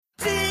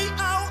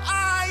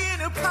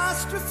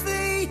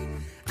apostrophe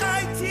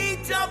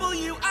ITWIT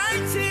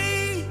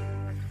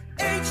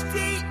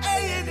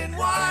HDANNY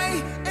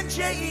and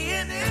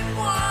JENNY.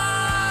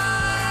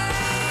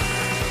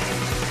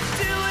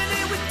 Doing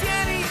it with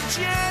Danny and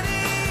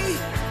Jenny.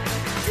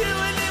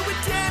 Doing it with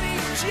Danny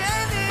and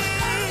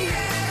Jenny.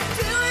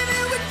 Doing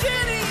it with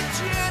Danny and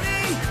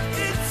Jenny.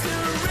 It's a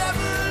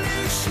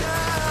revolution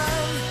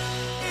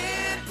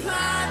in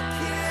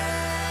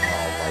podcast.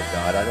 Oh my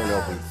God, I don't know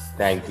if we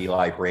thanked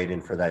Eli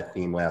Braden for that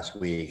theme last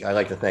week. I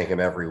like to thank him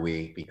every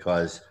week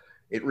because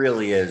it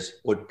really is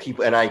what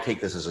people, and I take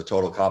this as a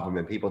total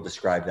compliment, people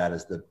describe that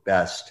as the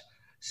best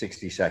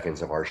 60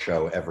 seconds of our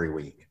show every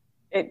week.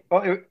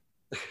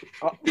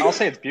 I'll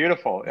say it's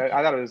beautiful. I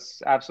thought it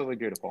was absolutely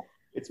beautiful.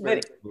 It's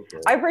very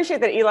I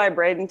appreciate that Eli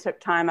Braden took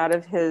time out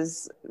of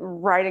his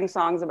writing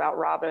songs about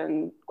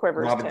Robin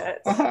Quiver's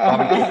tits.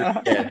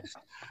 Robin tits.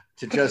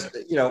 To just,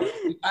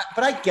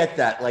 but I get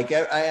that. Like,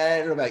 I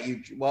don't know about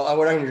you. Well, I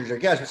wouldn't your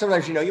guess, but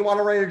sometimes, you want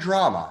to write a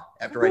drama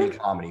after writing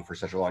comedy for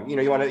such a long,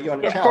 you want to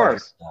challenge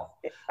yourself.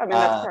 I mean,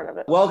 that's part of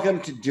it.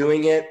 Welcome to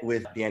Doing It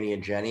with Danny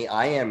and Jenny.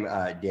 I am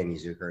Danny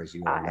Zucker, as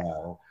you all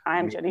know.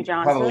 I'm Jenny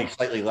Johnson. Probably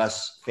slightly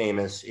less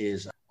famous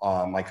is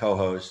my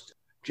co-host,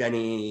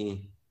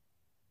 Jenny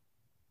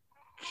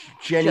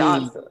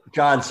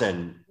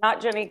Johnson.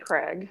 Not Jenny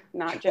Craig,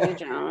 not Jenny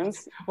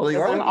Jones. Well,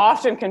 I'm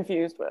often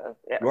confused with.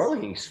 Yes. You're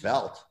looking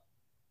svelte.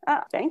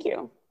 Thank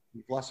you.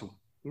 You've lost some,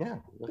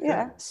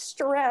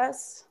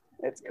 stress.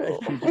 It's cool.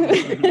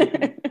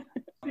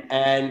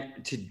 And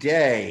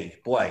today,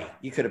 boy,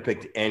 you could have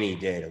picked any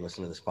day to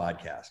listen to this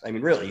podcast. I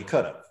mean, really, you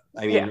could have.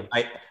 I mean,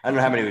 I don't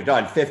know how many we've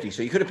done, 50.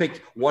 So you could have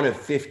picked one of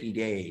 50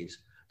 days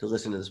to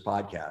listen to this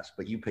podcast,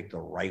 but you picked the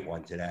right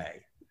one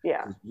today.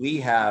 Yeah. We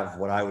have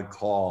what I would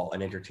call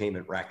an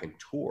entertainment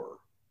raconteur,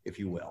 if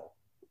you will.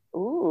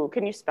 Ooh,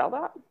 can you spell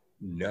that?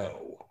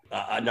 No,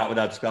 not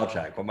without spell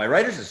check, but my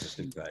writer's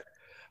assistant could.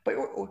 But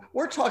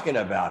we're talking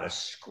about a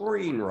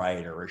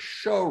screenwriter, a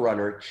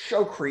showrunner,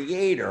 show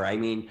creator. I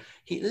mean,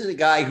 this is a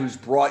guy who's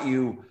brought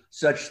you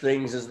such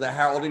things as the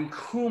Harold and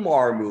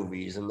Kumar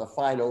movies and the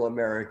Final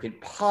American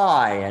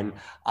Pie, and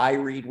I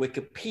read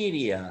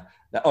Wikipedia.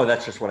 Oh,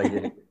 that's just what I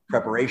did in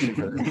preparation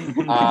for this.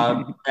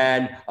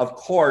 And of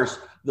course,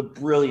 the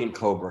brilliant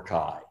Cobra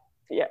Kai.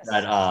 Yes.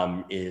 That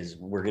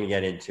we're going to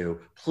get into.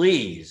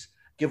 Please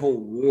give a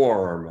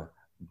warm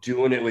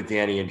Doing It with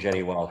Danny and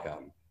Jenny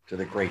welcome to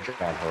the great John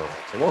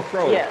Hurwitz. And we'll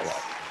throw it.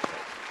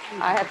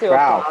 I have to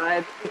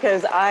applaud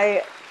because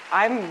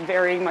I'm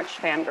very much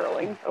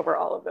fangirling over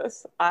all of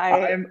this.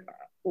 I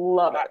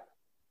love it.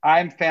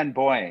 I'm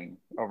fanboying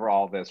over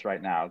all this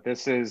right now.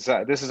 This is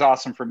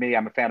awesome for me.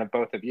 I'm a fan of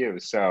both of you,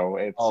 so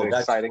it's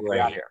exciting to be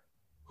out here.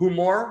 Who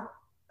more?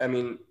 I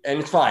mean, and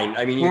it's fine.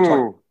 I mean,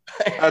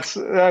 it's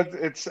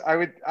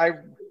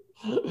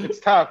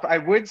tough. I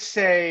would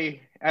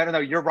say, I don't know,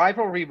 your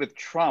rivalry with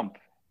Trump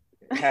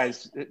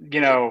has,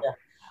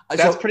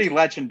 that's pretty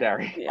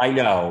legendary. I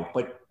know,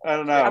 but I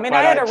don't know. I mean,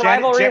 I had a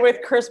rivalry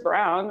with Chris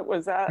Brown.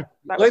 Was that?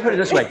 Let me put it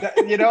this way.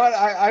 You know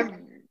what?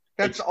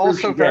 That's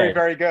also very,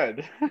 very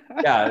good.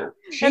 Yeah.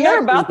 And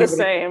they're about the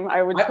same.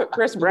 I would put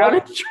Chris Brown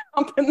and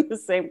Trump in the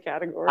same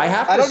category.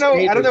 I don't know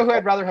who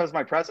I'd rather have as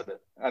my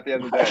president at the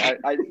end of the day.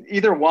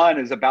 Either one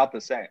is about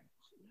the same.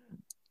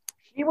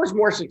 She was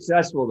more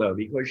successful, though,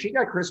 because she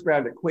got Chris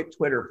Brown to quit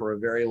Twitter for a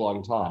very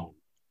long time.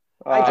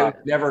 I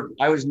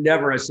was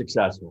never as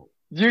successful.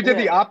 You did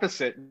the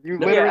opposite. You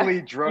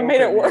literally drove. You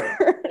made it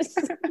worse.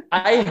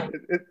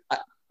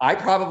 I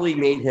probably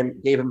gave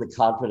him the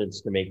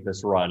confidence to make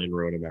this run and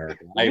ruin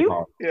America.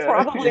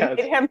 Probably made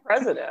him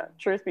president,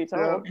 truth be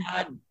told.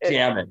 God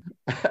damn it.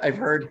 I've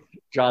heard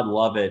John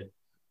Lovett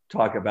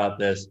talk about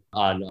this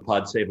on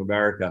Pod Save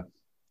America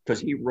because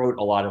he wrote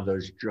a lot of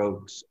those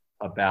jokes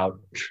about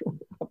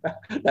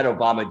that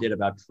Obama did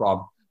about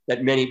Trump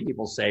that many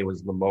people say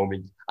was the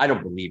moment. I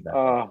don't believe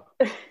that.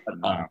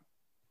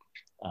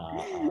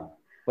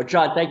 But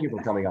John, thank you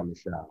for coming on the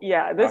show.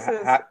 Yeah, this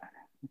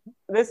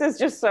is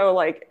just so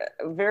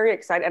very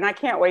exciting. And I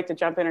can't wait to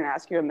jump in and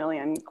ask you a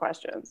million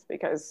questions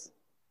because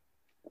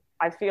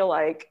I feel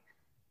like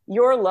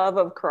your love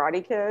of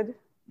Karate Kid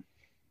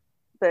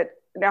I'm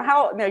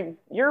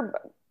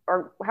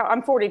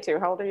 42.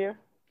 How old are you?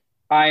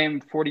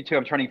 I'm 42.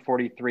 I'm turning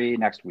 43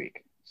 next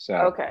week. So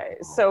okay.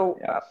 So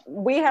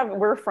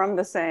we're from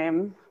the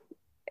same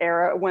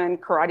era when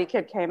Karate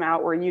Kid came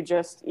out. Were you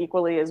just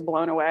equally as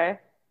blown away?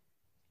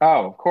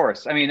 Oh, of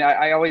course. I mean,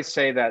 I always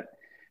say that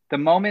the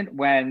moment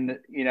when,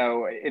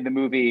 in the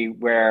movie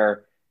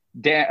where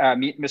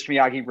Mr.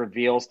 Miyagi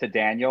reveals to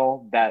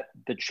Daniel that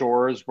the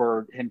chores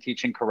were him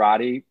teaching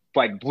karate,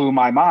 blew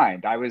my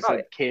mind. I was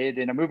a kid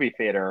in a movie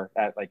theater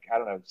at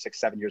 6,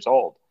 7 years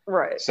old.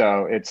 Right.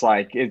 So it's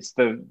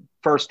the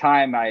first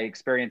time I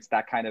experienced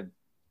that kind of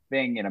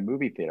thing in a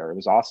movie theater. It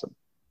was awesome.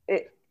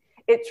 It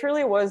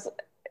truly was.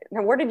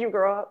 Now, where did you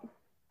grow up?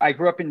 I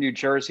grew up in New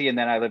Jersey, and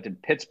then I lived in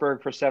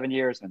Pittsburgh for 7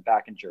 years, and then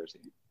back in Jersey.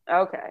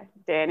 Okay.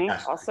 Danny,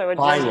 Yes. also a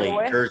Jersey Finally,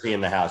 boy. Jersey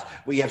in the house.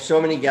 We have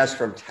so many guests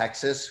from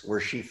Texas where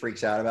she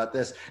freaks out about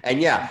this.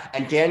 And yeah,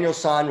 and Daniel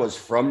San was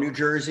from New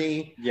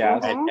Jersey.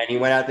 Yes. And he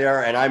went out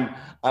there, and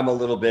I'm a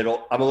little bit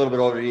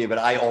older than you, but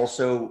I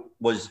also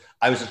was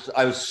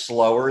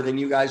slower than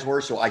you guys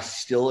were, so I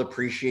still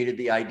appreciated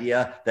the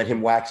idea that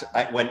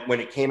when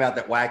it came out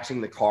that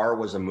waxing the car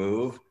was a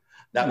move.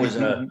 That was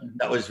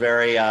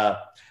very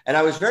and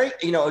I was very,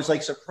 it was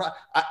like surprised.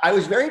 I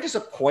was very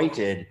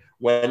disappointed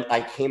when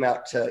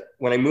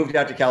I moved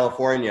out to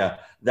California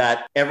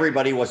that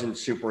everybody wasn't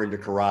super into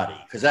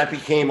karate, because that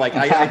became like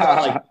I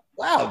thought like,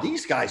 wow,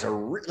 these guys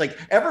are like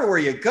everywhere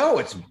you go,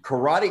 it's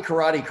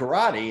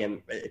karate,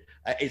 and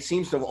it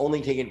seems to have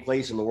only taken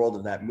place in the world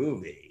of that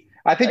movie.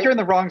 I think you're in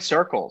the wrong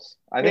circles.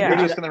 I think you're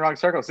just in the wrong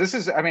circles. This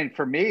is, I mean,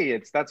 for me,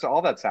 that's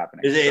all that's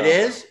happening. It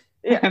is?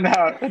 Yeah.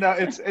 No,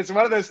 it's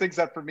one of those things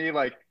that for me,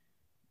 like,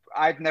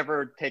 I've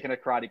never taken a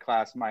karate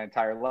class in my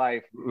entire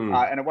life.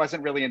 And it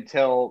wasn't really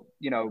until,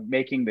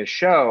 making this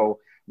show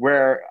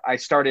where I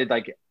started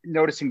like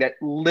noticing that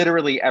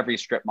literally every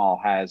strip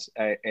mall has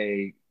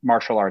a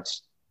martial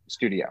arts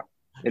studio.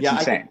 It's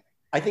insane.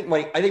 I think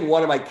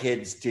one of my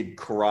kids did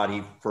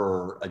karate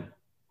for a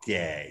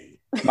day.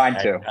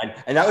 Mine too.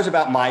 And that was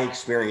about my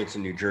experience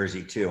in New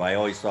Jersey too. I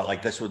always thought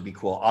like, this would be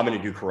cool. I'm going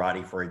to do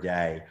karate for a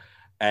day.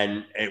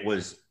 And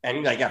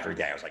like after a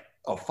day, I was like,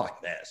 oh,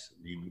 fuck this.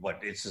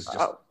 It's just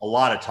a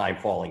lot of time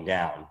falling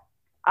down.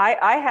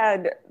 I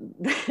had,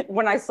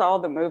 when I saw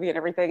the movie and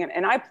everything,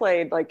 and I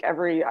played I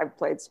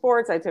played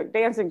sports, I took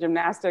dancing,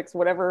 gymnastics,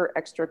 whatever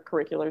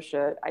extracurricular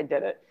shit, I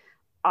did it.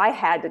 I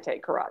had to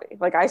take karate.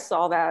 Like I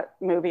saw that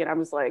movie and I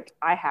was like,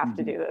 I have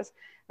to do this.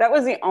 That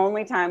was the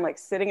only time, like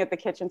sitting at the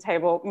kitchen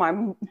table,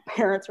 my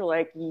parents were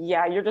like,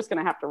 yeah, you're just going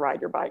to have to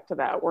ride your bike to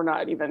that. We're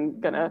not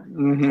even going to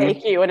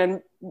take you. And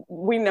then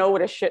we know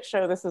what a shit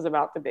show this is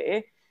about to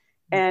be.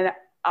 And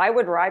I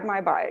would ride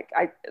my bike.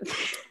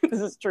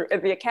 This is true.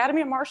 At the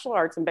Academy of Martial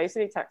Arts in Bay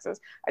City, Texas,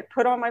 I'd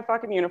put on my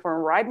fucking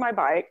uniform, ride my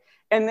bike,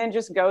 and then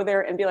just go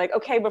there and be like,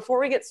 okay, before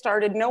we get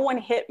started, no one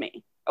hit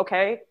me.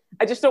 Okay.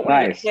 I just don't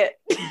want to get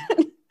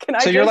hit.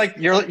 You're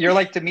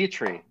like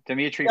Dimitri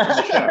from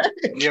the show.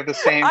 You have the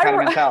same kind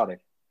of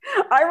mentality.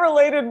 I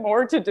related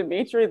more to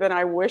Dimitri than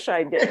I wish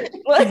I did.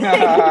 Like,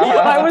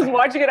 I was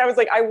watching it. I was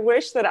like, I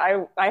wish that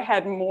I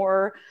had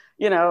more,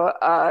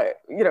 I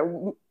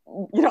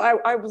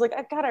was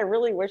like, God, I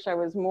really wish I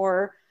was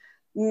more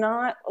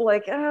not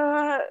like,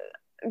 yeah,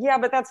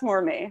 but that's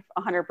more me,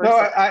 100%. No,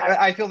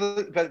 I feel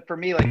that, but for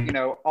me, like,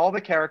 all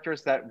the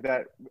characters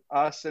that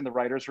us in the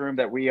writer's room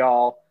that we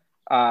all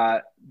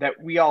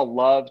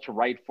love to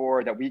write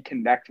for, that we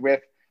connect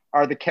with,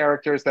 are the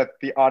characters that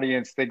the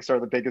audience thinks are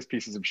the biggest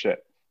pieces of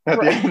shit. At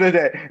the end of the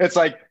day, it's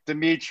like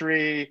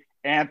Dimitri,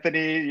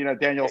 Anthony,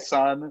 Daniel's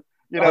son.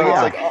 It's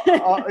like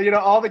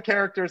all the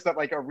characters that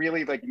like are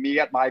really like me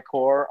at my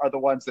core are the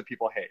ones that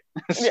people hate.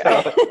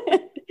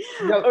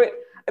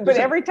 But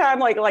every time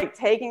like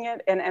taking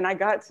it and I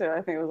got to,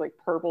 I think it was like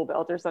purple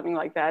belt or something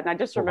like that, and I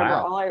just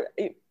remember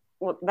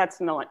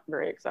that's not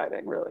very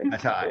exciting, really.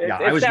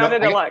 It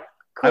sounded a lot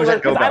cooler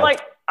because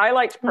I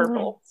liked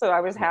purple, so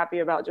I was happy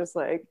about just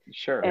like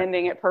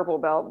ending at purple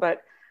belt.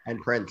 But and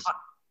Prince,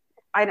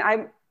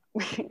 I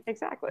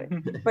exactly.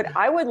 But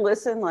I would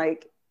listen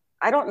like.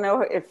 I don't know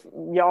if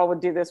y'all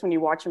would do this when you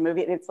watch a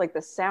movie, and it's like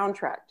the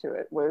soundtrack to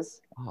it was.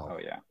 Oh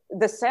yeah.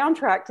 The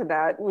soundtrack to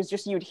that was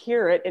just, you'd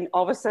hear it and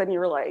all of a sudden you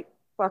were like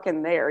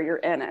fucking there, you're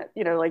in it.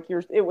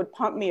 It would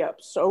pump me up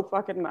so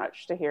fucking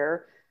much to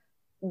hear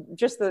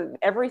just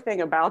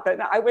everything about that.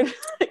 And I would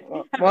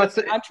have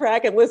the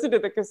soundtrack and listen to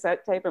the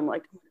cassette tape and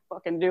like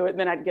fucking do it. And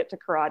then I'd get to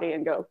karate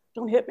and go,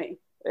 don't hit me.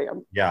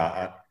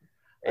 Yeah.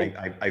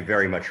 I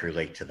very much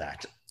relate to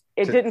that.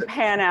 It didn't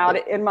pan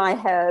out in my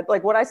head.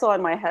 Like what I saw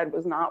in my head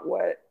was not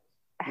what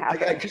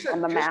happened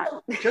on the mat.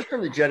 Just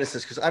from the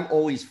genesis, because I'm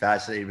always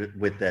fascinated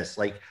with this.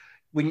 Like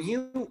when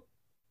you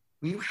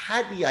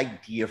had the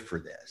idea for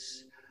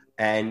this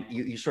and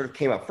you sort of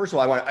came up, first of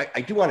all,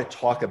 I do want to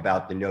talk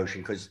about the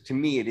notion, because to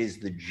me, it is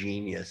the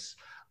genius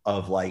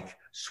of like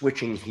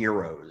switching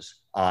heroes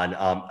on.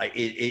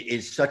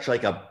 It's such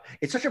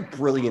a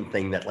brilliant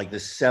thing that like the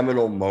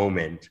seminal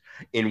moment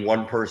in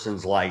one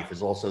person's life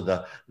is also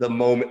the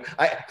moment.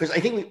 Because I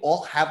think we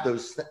all have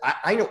those.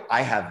 I know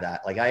I have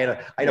that. Like I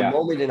had a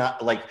moment in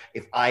like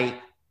if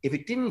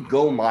it didn't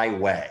go my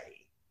way,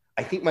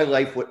 I think my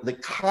life the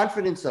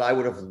confidence that I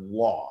would have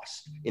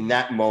lost in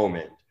that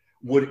moment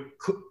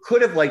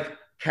could have like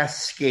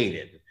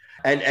cascaded.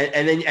 And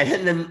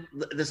then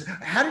this,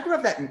 how did you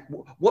have that?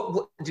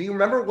 What do you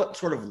remember? What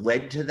sort of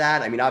led to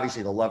that? I mean,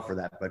 obviously the love for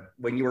that, but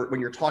when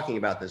you're talking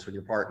about this with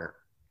your partner,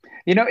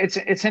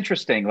 it's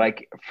interesting.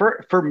 Like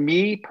for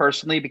me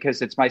personally,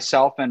 because it's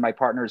myself and my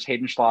partners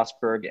Hayden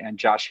Schlossberg and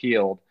Josh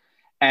Heald,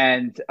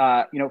 and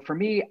for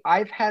me,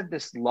 I've had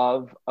this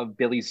love of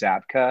Billy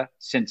Zabka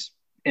since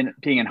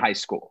being in high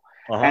school,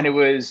 and it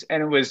was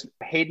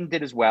Hayden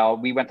did as well.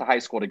 We went to high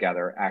school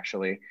together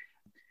actually,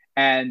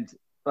 and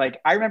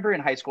like, I remember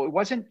in high school, it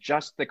wasn't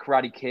just the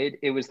Karate Kid.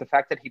 It was the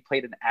fact that he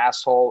played an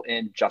asshole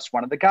in Just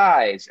One of the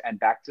Guys and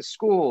Back to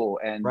School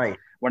and Right.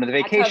 one of the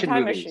vacation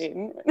Time movies.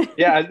 Machine.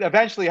 Yeah,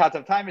 eventually Hot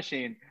Tub Time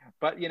Machine.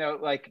 But,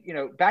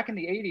 back in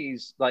the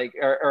 80s,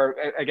 or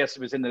I guess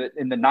it was in the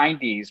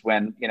 90s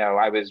when,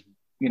 I was,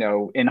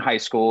 in high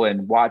school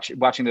and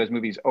watching those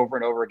movies over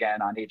and over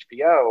again on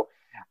HBO.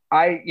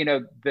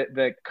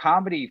 The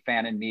comedy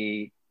fan in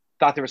me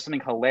thought there was something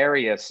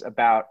hilarious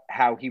about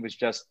how he was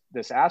just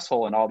this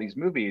asshole in all these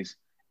movies.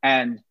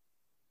 And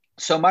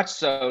so much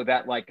so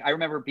that, like, I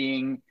remember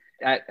being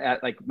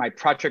at like my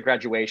project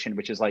graduation,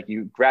 which is like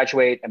you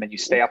graduate and then you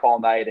stay up all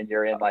night and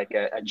you're in like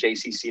a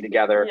JCC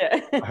together. Yeah.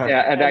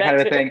 Yeah, and that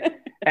kind of thing.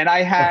 And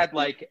I had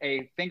like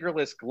a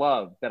fingerless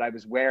glove that I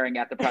was wearing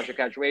at the project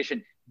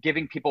graduation,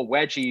 giving people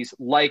wedgies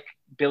like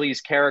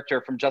Billy's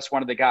character from Just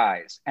One of the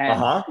Guys.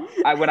 And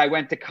when I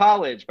went to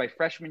college, my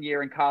freshman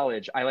year in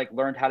college, I like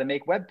learned how to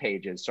make web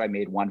pages. So I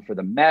made one for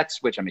the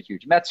Mets, which I'm a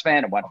huge Mets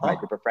fan, and one for my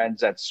group of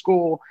friends at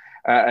school,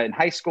 in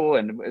high school,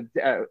 and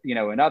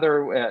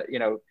another,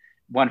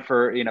 one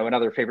for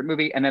another favorite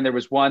movie. And then there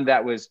was one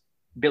that was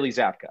Billy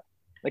Zabka.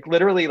 Like,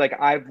 literally, like,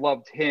 I've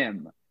loved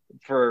him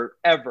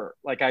forever.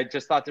 Like, I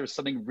just thought there was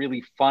something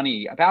really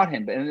funny about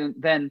him. And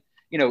then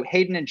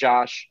Hayden and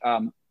Josh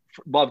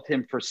loved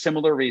him for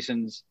similar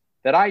reasons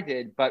that I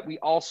did, but we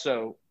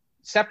also,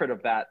 separate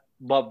of that,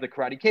 loved the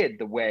Karate Kid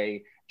the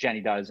way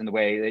Jenny does, and the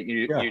way that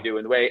you do,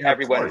 and the way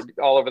everyone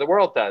all over the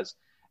world does.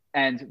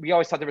 And we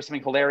always thought there was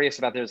something hilarious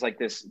about there's like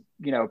this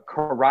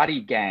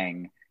karate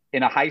gang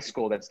in a high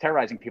school that's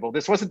terrorizing people.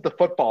 This wasn't the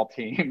football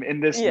team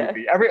in this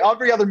movie. Every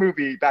other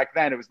movie back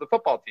then, it was the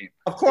football team.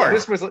 Of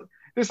course. This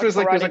was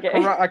like there's a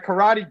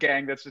karate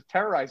gang that's just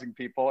terrorizing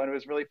people, and it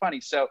was really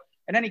funny. So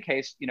in any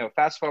case,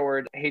 fast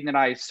forward, Hayden and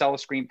I sell a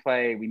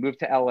screenplay. We moved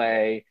to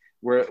LA.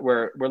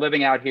 We're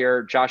living out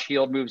here. Josh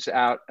Heald moves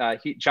out.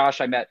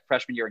 Josh I met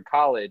freshman year in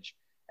college,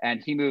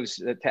 and he moves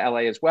to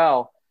LA as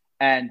well.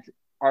 And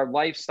our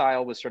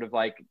lifestyle was sort of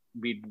like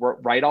we'd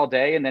write all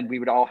day, and then we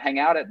would all hang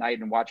out at night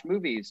and watch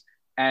movies.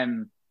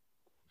 And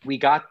we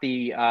got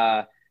the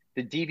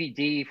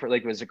DVD for,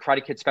 like, it was a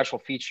Karate Kid special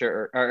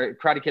feature or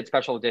Karate Kid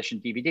special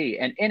edition DVD.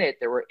 And in it,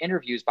 there were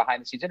interviews,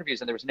 behind the scenes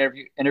interviews. And there was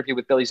an interview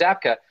with Billy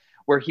Zabka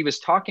where he was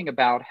talking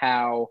about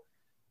how,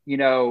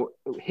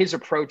 his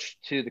approach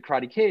to the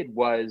Karate Kid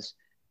was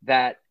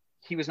that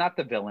he was not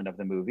the villain of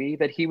the movie,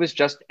 that he was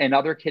just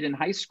another kid in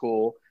high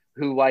school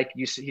who, like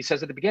he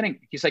says at the beginning,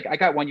 he's like, I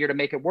got 1 year to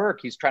make it work.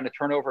 He's trying to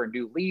turn over a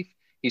new leaf.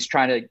 He's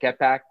trying to get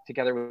back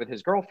together with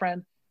his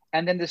girlfriend.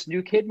 And then this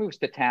new kid moves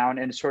to town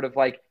and sort of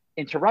like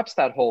interrupts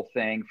that whole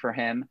thing for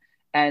him.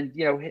 And,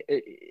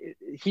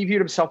 he viewed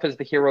himself as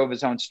the hero of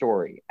his own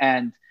story.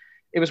 And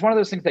it was one of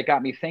those things that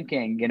got me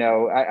thinking,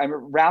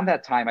 around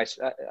that time, I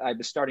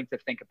was starting to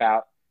think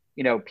about,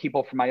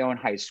 people from my own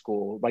high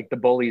school, like the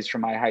bullies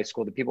from my high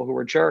school, the people who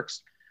were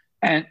jerks,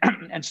 and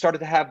started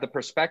to have the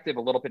perspective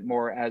a little bit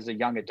more as a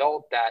young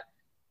adult that,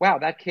 wow,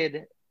 that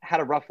kid had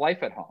a rough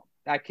life at home.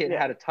 That kid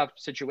had a tough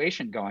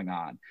situation going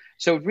on.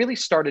 So it really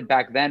started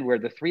back then where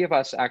the three of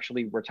us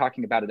actually were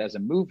talking about it as a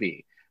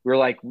movie. We were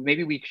like,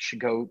 maybe we should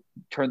go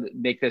try to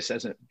get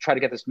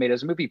this made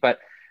as a movie. But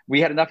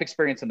we had enough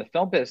experience in the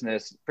film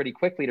business pretty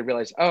quickly to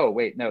realize, oh,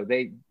 wait, no,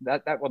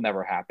 that will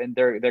never happen.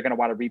 They're going to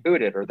want to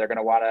reboot it, or they're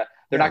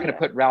not going to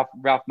put Ralph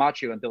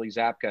Macchio and Billy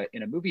Zabka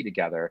in a movie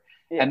together.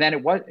 Yeah. And then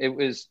it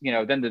was,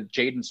 then the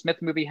Jaden Smith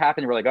movie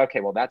happened. We're like,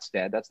 okay, well, that's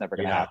dead. That's never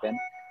going to happen.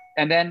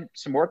 And then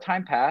some more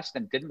time passed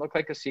and didn't look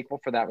like a sequel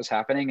for that was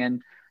happening.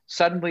 And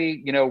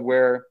suddenly,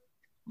 where,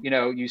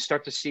 you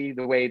start to see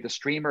the way the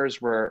streamers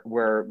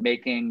were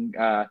making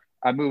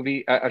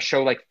a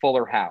show like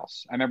Fuller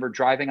House. I remember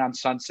driving on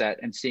Sunset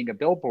and seeing a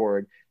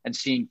billboard and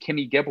seeing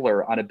Kimmy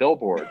Gibbler on a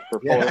billboard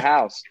for Fuller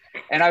House.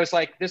 And I was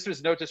like, this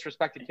was no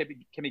disrespect to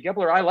Kimmy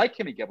Gibbler. I like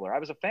Kimmy Gibbler. I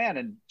was a fan,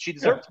 and she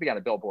deserved to be on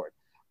a billboard.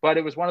 But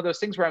it was one of those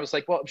things where I was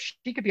like, well, if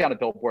she could be on a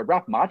billboard,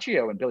 Ralph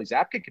Macchio and Billy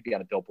Zabka could be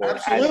on a billboard.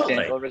 Absolutely.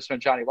 And Daniel Larusso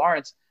and Johnny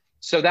Lawrence.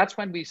 So that's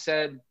when we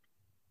said,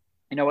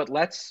 you know what,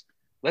 let's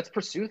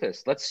pursue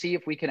this. Let's see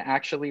if we can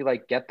actually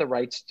like get the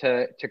rights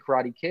to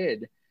Karate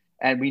Kid.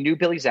 And we knew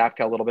Billy Zabka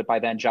a little bit by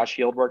then. Josh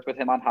Heald worked with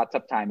him on Hot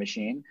Tub Time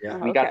Machine. Yeah.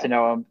 We got to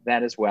know him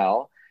then as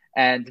well.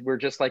 And we're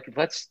just like,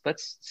 let's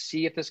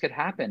see if this could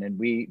happen. And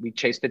we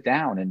chased it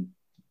down and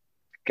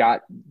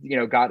got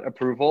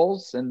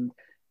approvals and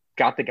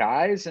got the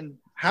guys. And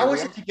how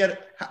was it to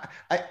get?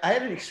 I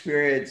had an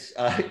experience.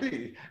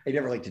 I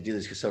never like to do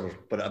this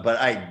but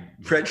I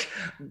read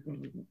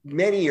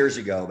many years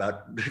ago,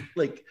 about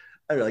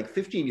like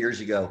 15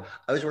 years ago,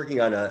 I was working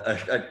on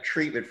a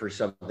treatment for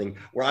something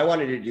where I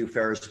wanted to do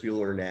Ferris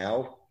Bueller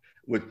Now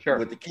with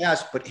the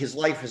cast, but his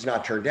life has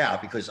not turned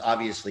out because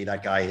obviously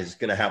that guy is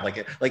going to have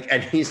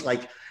and he's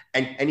like.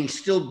 And he's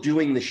still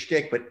doing the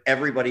shtick, but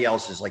everybody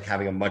else is like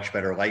having a much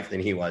better life than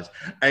he was.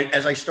 And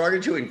as I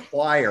started to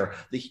inquire,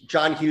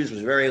 John Hughes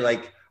was very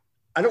like,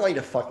 I don't want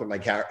you to fuck with my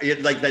character.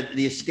 Like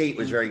the estate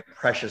was very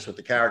precious with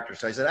the character.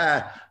 So I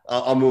said,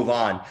 I'll move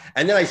on.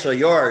 And then I saw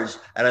yours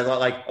and I thought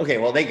like, okay,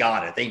 well, they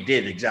got it. They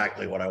did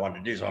exactly what I wanted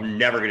to do. So I'm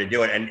never going to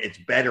do it. And it's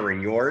better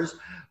in yours.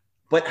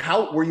 But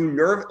how were you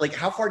nervous? Like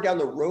how far down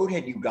the road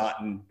had you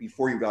gotten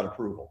before you got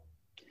approval?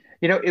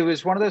 You know, it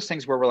was one of those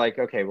things where we're like,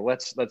 okay, well,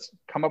 let's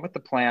come up with the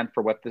plan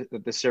for what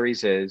the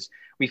series is.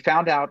 We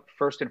found out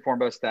first and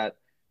foremost that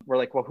we're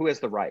like, well, who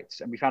has the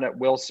rights? And we found out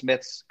Will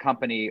Smith's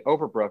company,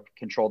 Overbrook,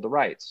 controlled the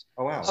rights.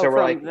 Oh, wow. So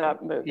we're like,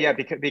 that movie. yeah,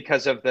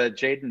 because of the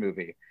Jaden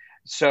movie.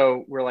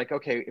 So we're like,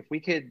 okay, if we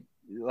could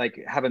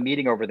like have a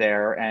meeting over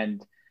there.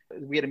 And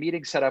we had a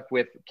meeting set up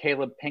with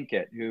Caleb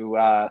Pinkett, who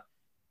was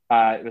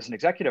an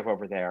executive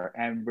over there.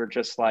 And we're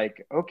just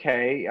like,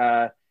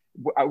 okay,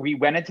 we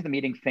went into the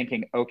meeting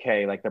thinking,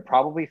 okay, like they're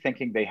probably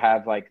thinking they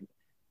have like,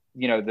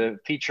 you know, the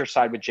feature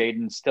side with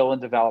Jaden still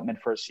in development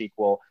for a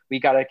sequel. We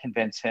got to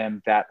convince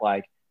him that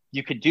like,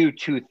 you could do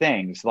two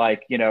things,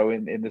 like, you know,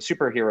 in the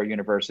superhero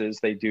universes,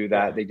 they do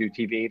that. They do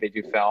TV, they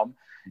do film,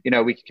 you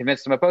know, we could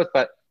convince them of both.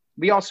 But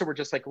we also were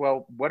just like,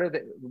 well,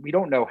 we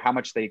don't know how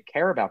much they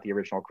care about the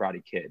original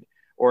Karate Kid,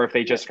 or if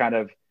they just kind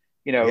of,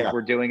 you know,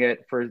 were doing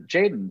it for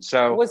Jaden.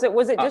 So was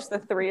it just the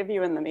three of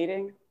you in the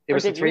meeting? It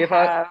was the three of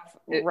us.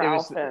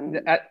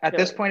 At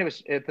this point, it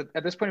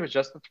was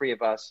just the three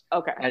of us.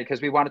 Okay. And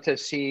because we wanted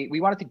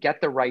to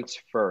get the rights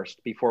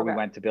first before we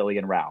went to Billy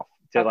and Ralph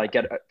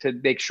to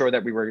make sure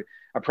that we were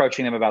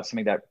approaching them about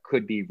something that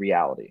could be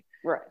reality.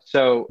 Right.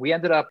 So we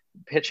ended up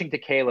pitching to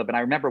Caleb, and I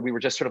remember we were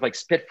just sort of like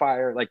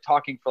spitfire, like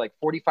talking for like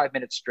 45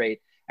 minutes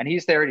straight. And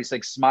he's there and he's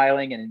like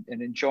smiling and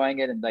enjoying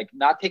it and like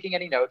not taking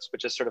any notes, but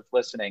just sort of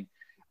listening.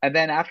 And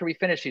then after we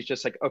finished, he's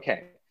just like,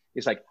 okay.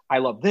 He's like, I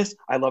love this.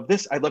 I love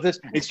this. I love this.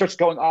 And he starts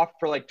going off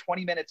for like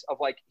 20 minutes of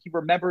like, he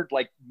remembered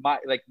like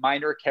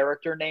minor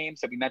character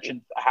names that we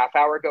mentioned a half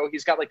hour ago.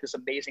 He's got like this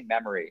amazing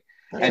memory.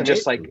 That's and amazing.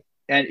 Just like,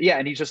 and yeah.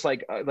 And he's just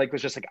like,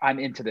 was just like, I'm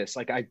into this.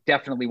 Like, I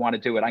definitely want to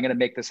do it. I'm going to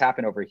make this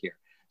happen over here.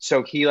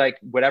 So he like,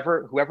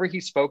 whoever he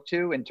spoke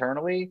to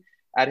internally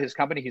at his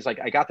company, he's like,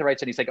 I got the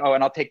rights. And he's like, oh,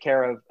 and I'll take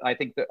care of, I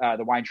think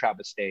the Weintraub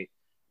estate,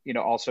 you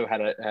know, also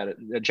had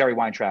a Jerry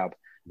Weintraub.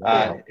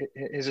 Wow.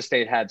 His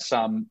estate had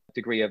some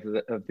degree of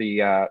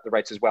the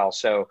rights as well.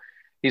 So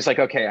he's like,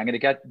 okay, I'm going to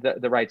get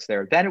the rights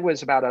there. Then it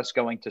was about us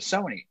going to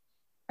Sony,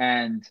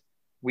 and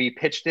we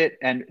pitched it.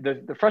 And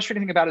the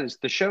frustrating thing about it is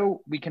the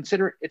show, we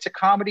consider it's a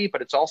comedy,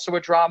 but it's also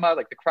a drama.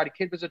 Like the Karate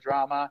Kid was a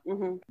drama,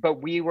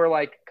 but we were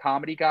like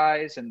comedy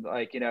guys. And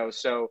like, you know,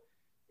 so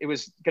it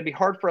was going to be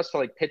hard for us to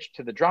like pitch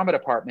to the drama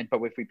department.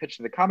 But if we pitch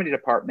to the comedy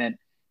department,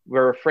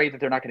 we're afraid that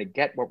they're not going to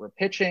get what we're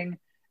pitching.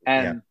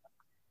 And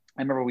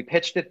I remember we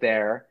pitched it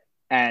there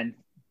and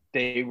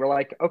they were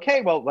like,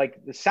 okay, well,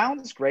 like this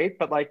sounds great,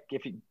 but like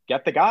if you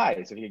get the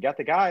guys, then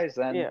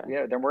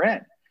then we're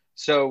in.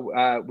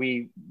 So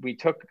we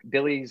took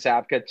Billy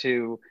Zabka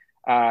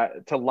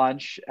to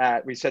lunch.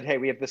 We said, hey,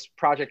 we have this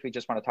project we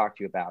just want to talk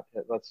to you about.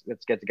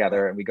 Let's get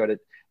together. And we go to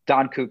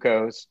Don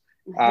Cuco's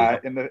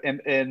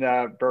in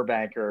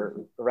Burbank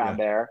or around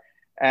there.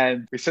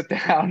 And we sit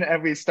down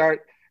and we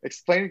start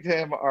explaining to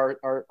him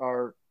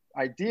our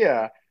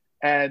idea.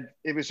 And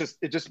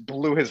it just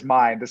blew his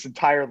mind. This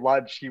entire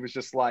lunch, he was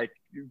just like,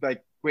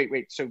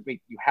 wait, so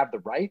you have the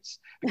rights?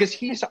 Because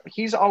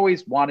he's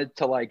always wanted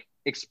to like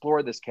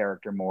explore this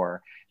character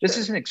more. This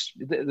is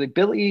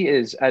Billy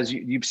is, as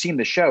you've seen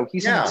the show,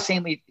 he's an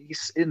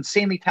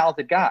insanely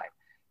talented guy.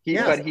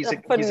 But he's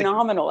a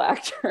phenomenal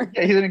actor.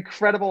 Yeah, he's an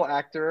incredible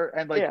actor,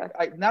 and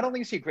not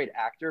only is he a great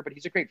actor, but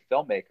he's a great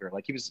filmmaker.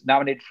 Like he was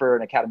nominated for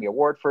an Academy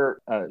Award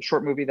for a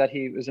short movie that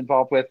he was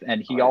involved with,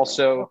 and he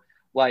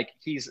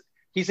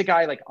he's a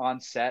guy like on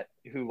set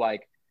who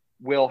like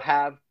will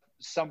have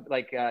some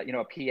like a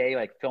PA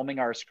like filming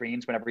our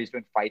screens whenever he's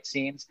doing fight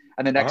scenes,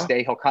 and the next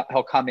day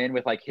he'll come in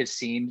with like his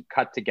scene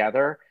cut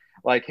together,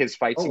 like his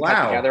fight scene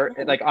cut together,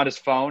 like on his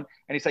phone,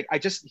 and he's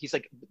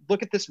like,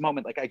 look at this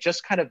moment, like I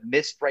just kind of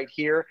missed right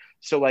here,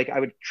 so like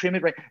I would trim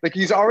it right, like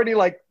he's already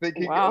like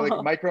thinking, like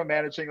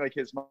micromanaging like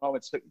his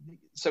moments.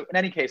 So in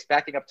any case,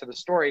 backing up to the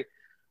story,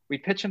 we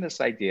pitch him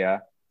this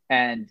idea.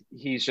 And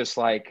he's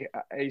like,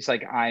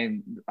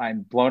 I'm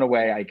blown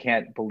away. I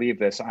can't believe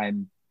this.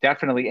 I'm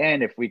definitely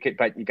in if we could,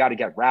 but you got to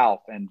get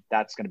Ralph, and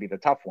that's going to be the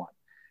tough one.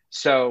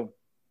 So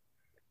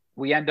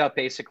we end up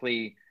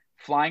basically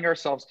flying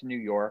ourselves to New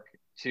York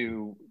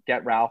to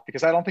get Ralph,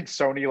 because I don't think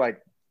Sony like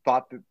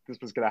thought that this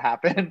was going to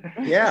happen.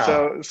 Yeah.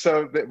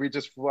 So that we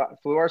just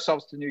flew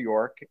ourselves to New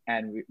York,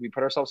 and we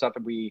put ourselves up,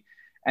 and we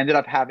ended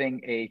up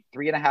having a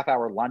 3.5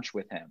 hour lunch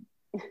with him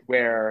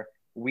where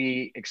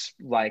we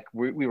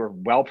were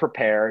well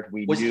prepared.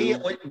 Was he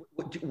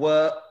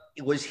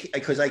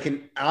because I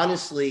can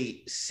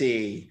honestly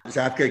see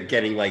Zabka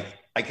getting like,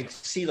 I could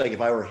see like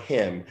if I were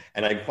him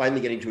and I'm finally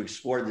getting to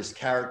explore this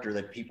character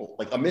that people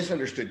like, a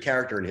misunderstood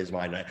character in his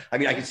mind. I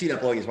mean, I can see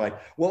that blowing his mind.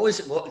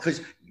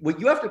 Because what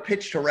you have to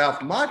pitch to Ralph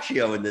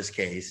Macchio in this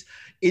case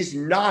is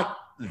not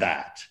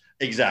that.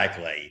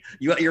 Exactly.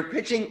 You're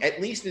pitching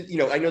at least,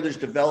 I know there's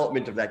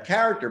development of that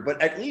character,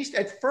 but at least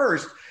at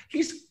first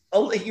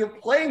you're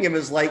playing him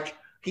as like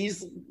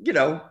he's, you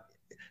know,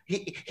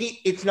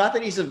 it's not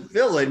that he's a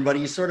villain, but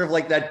he's sort of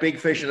like that big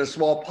fish in a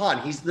small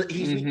pond. He's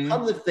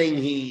become the thing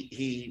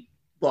he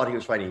thought he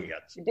was fighting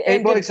against.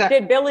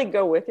 Did Billy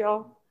go with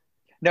y'all?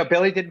 No,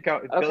 Billy didn't go.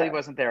 Okay. Billy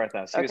wasn't there with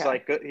us. He was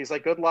like, good. He's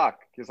like, good luck.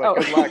 He's like,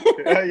 good luck.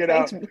 You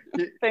know,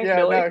 Thanks,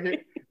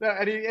 Billy.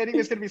 And he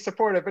was going to be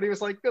supportive, but he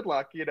was like, good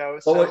luck. You know.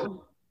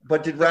 So,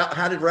 but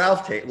how did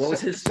Ralph take? What was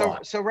his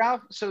thought? So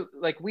Ralph. So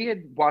like we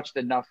had watched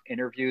enough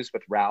interviews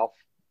with Ralph,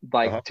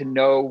 like to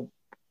know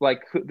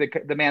like who,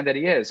 the man that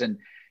he is, and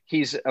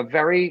he's a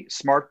very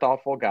smart,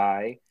 thoughtful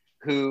guy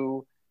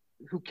who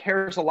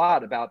cares a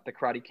lot about the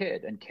Karate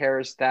Kid and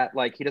cares that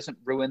like he doesn't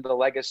ruin the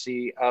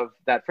legacy of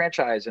that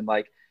franchise, and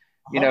like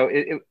you know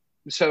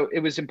so it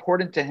was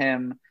important to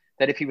him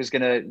that if he was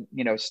going to,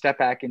 you know, step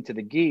back into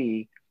the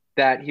gi,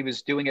 that he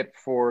was doing it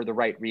for the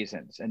right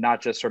reasons and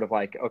not just sort of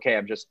like, okay,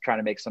 I'm just trying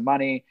to make some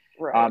money.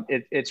 Right.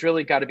 It's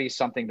really got to be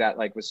something that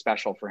like was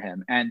special for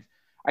him. And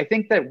I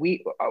think that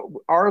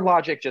our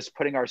logic, just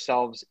putting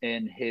ourselves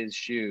in his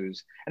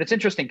shoes, and it's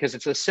interesting because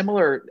it's a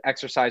similar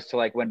exercise to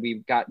like when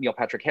we got Neil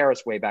Patrick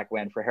Harris way back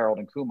when for Harold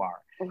and Kumar.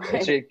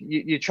 Right. So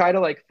you try to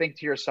like think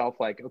to yourself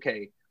like,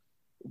 okay,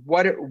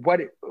 what are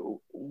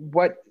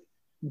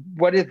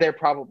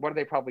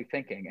they probably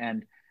thinking?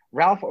 And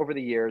Ralph over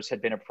the years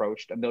had been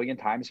approached a million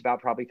times about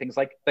probably things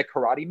like the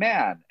Karate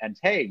Man and,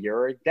 hey,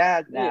 you're a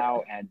dad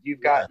now and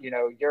you've got, you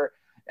know,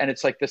 and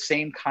it's like the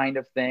same kind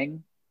of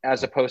thing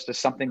as opposed to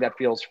something that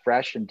feels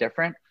fresh and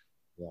different.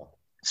 Yeah.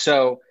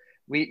 So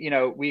we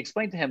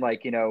explained to him,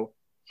 like, you know,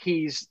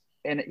 he's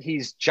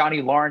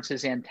Johnny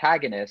Lawrence's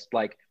antagonist.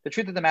 Like the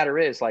truth of the matter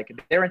is like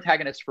they're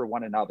antagonists for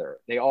one another.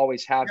 They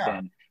always have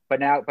been,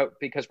 but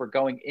because we're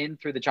going in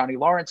through the Johnny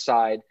Lawrence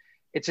side,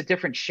 it's a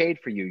different shade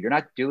for you. You're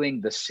not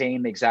doing the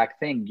same exact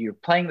thing. You're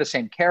playing the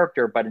same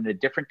character, but in a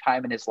different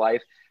time in his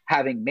life,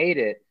 having made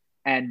it.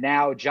 And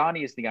now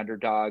Johnny is the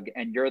underdog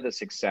and you're the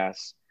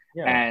success.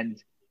 Yeah. And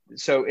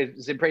so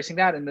it's embracing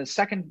that. And the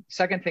second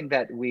thing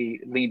that we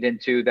leaned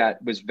into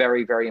that was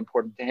very, very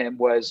important to him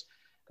was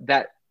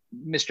that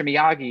Mr.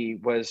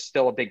 Miyagi was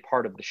still a big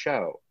part of the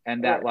show.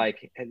 And that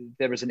like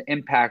there was an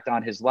impact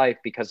on his life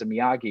because of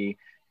Miyagi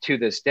to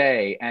this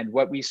day. And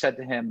what we said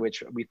to him,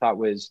 which we thought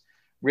was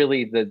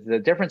really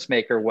the difference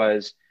maker,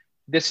 was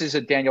this is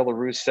a Daniel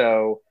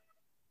LaRusso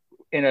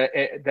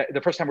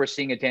the first time we're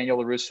seeing a Daniel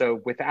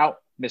LaRusso without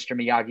Mr.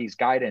 Miyagi's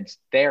guidance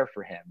there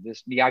for him.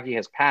 This Miyagi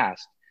has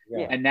passed.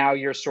 Yeah. And now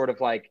you're sort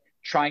of like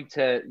trying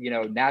to, you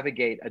know,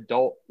 navigate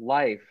adult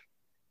life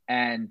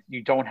and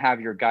you don't have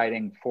your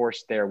guiding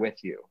force there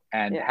with you.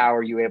 And how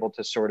are you able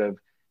to sort of,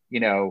 you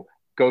know,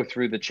 go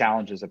through the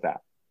challenges of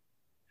that?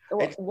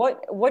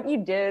 What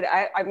you did,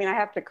 I mean, I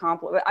have to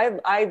compliment.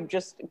 I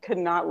just could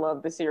not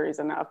love the series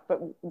enough,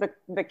 but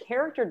the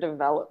character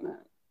development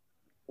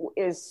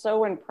is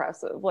so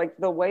impressive. Like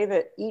the way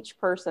that each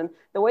person,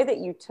 the way that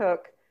you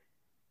took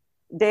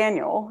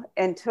Daniel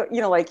and took,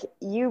 you know, like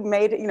you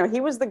made, you know,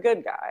 he was the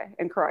good guy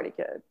in Karate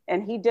Kid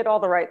and he did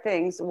all the right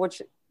things,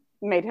 which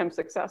made him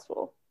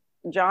successful.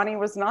 Johnny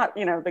was not,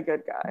 you know, the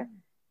good guy,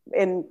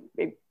 and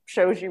it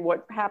shows you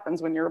what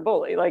happens when you're a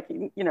bully. Like,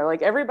 you know,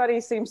 like everybody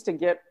seems to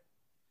get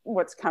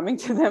what's coming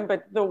to them,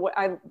 but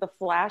the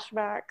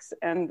flashbacks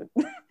and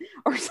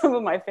are some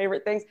of my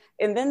favorite things.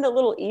 And then the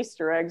little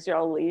Easter eggs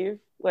y'all leave,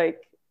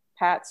 like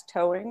Pat's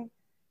towing.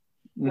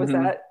 Was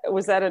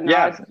that a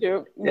nod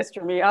to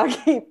Mr.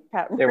 Miyagi?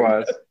 Pat it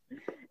was.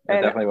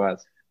 It definitely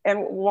was. And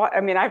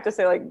I mean, I have to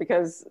say, like,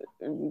 because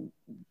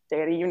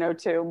Danny, you know,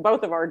 too,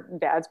 both of our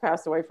dads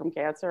passed away from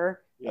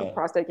cancer,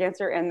 prostate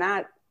cancer, and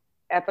that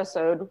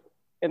episode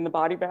in the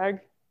body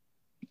bag.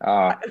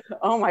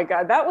 Oh my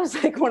God, that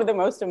was like one of the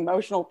most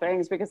emotional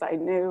things because I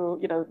knew,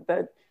 you know,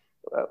 that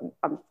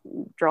I'm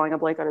drawing a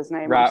blank on his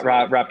name.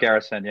 Rob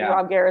Garrison, yeah.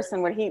 Rob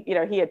Garrison, when he, you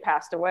know, he had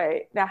passed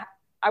away. Now,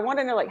 I want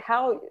to know, like,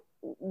 how,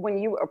 when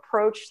you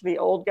approached the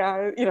old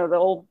guy, you know, the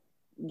old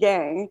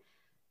gang,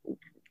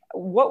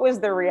 what was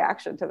their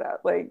reaction to that?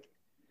 Like,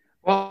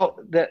 well,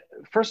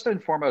 first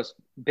and foremost,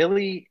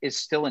 Billy is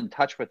still in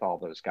touch with all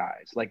those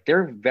guys. Like,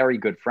 they're very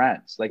good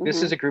friends. Like,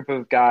 this is a group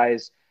of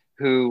guys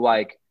who,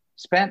 like,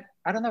 spent,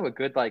 I don't know, a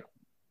good, like,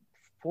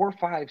 4,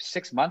 5,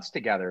 6 months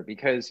together,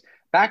 because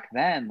back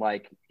then,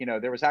 like, you know,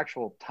 there was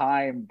actual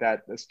time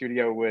that the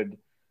studio would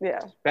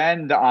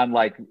spend on,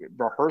 like,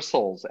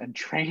 rehearsals and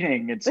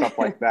training and stuff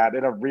like that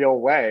in a real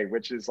way,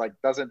 which is, like,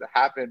 doesn't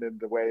happen in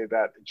the way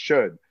that it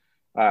should,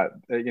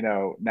 you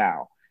know,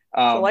 now.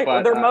 So like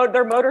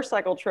their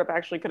motorcycle trip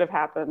actually could have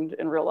happened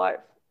in real life.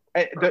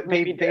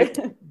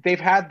 They've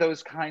had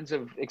those kinds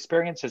of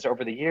experiences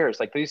over the years.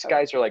 Like, these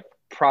guys are like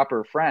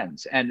proper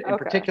friends, and in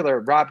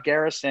particular, Rob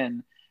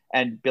Garrison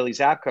and Billy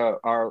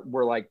Zabka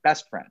were like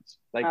best friends,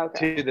 like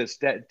to this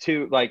day,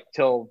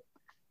 till,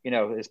 you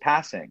know, his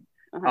passing.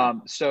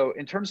 So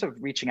in terms of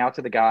reaching out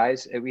to the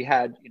guys, we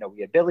had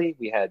Billy,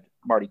 we had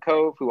Marty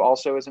Cove, who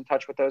also is in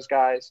touch with those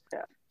guys.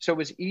 Yeah. So it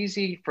was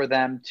easy for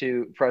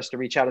us to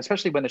reach out,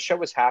 especially when the show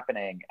was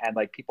happening and,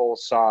 like, people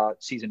saw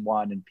season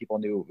 1 and people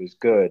knew it was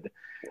good.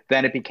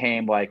 Then it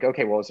became like,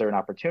 okay, well, is there an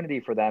opportunity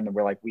for them? And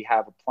we're like, we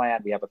have a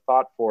plan, we have a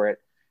thought for it.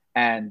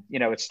 And,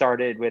 it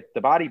started with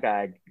the body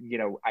bag,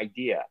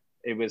 idea.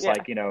 It was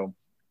like,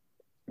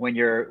 when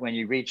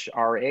you reach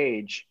our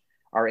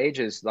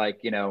ages, like,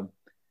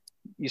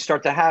 you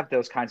start to have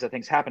those kinds of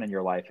things happen in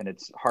your life, and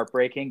it's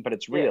heartbreaking, but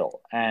it's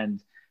real.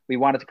 And we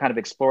wanted to kind of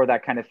explore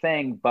that kind of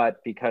thing,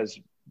 but because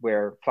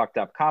we're fucked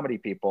up comedy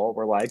people,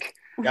 we're like,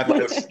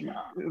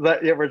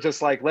 we're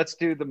just like, let's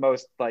do the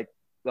most like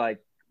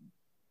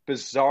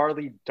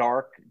bizarrely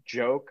dark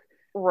joke,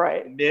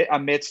 right,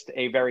 amidst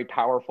a very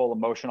powerful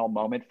emotional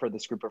moment for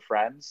this group of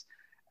friends.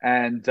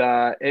 And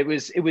it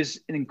was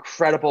an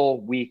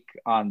incredible week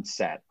on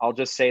set. I'll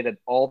just say that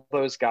all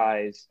those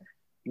guys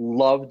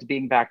loved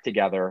being back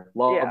together,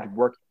 loved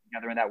working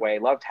together in that way,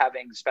 loved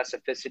having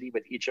specificity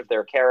with each of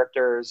their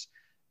characters,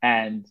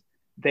 and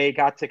they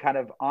got to kind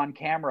of on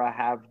camera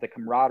have the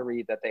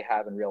camaraderie that they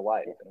have in real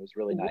life. And it was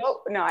really nice.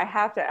 No, I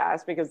have to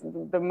ask, because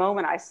the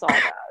moment I saw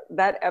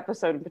that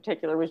episode in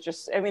particular was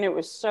just, I mean, it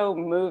was so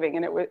moving,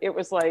 and it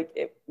was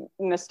like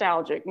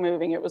nostalgic,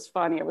 moving. It was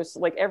funny. It was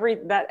like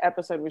that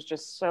episode was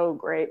just so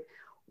great.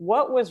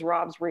 What was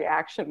Rob's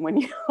reaction when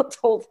you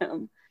told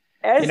him?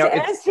 He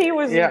actually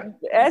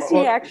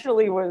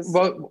was.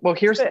 Well,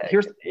 here's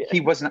he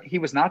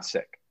was not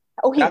sick.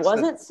 Oh, he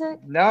wasn't sick?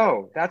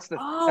 No, that's the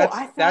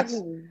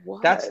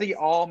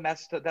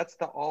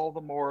all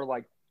the more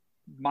like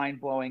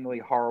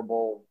mind-blowingly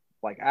horrible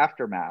like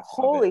aftermath.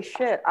 Holy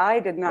shit, I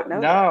did not know.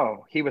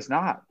 No, he was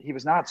not.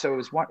 So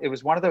it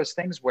was one of those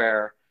things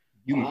where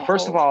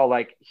first of all,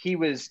 like he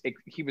was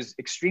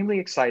extremely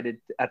excited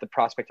at the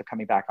prospect of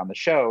coming back on the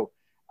show.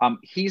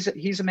 He's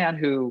a man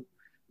who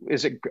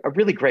is a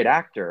really great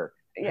actor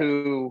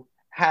who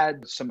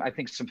had some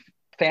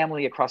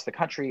family across the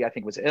country, I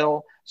think, was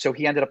ill. So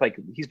he ended up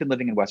he's been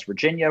living in West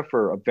Virginia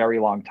for a very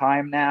long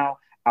time now,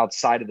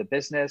 outside of the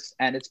business.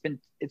 And it's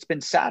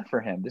been sad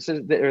for him.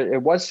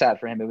 It was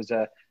sad for him. This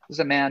is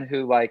a man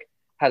who like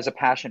has a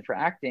passion for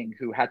acting,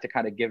 who had to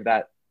kind of give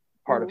that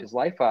part of his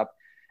life up.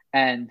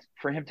 And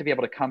for him to be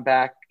able to come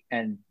back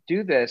and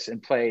do this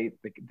and play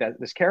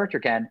this character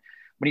again,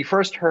 when he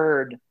first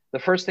heard, the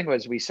first thing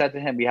was, we said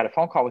to him, we had a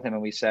phone call with him,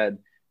 and we said,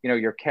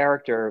 your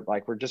character,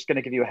 like, we're just going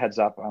to give you a heads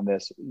up on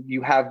this.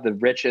 You have the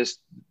richest,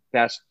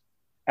 best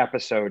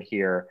episode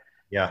here.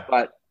 Yeah.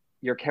 But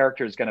your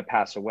character is going to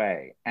pass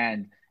away.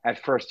 And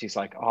at first he's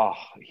like,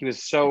 he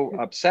was so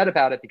upset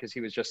about it, because he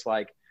was just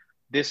like,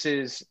 this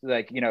is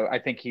like, I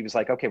think he was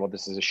like, okay, well,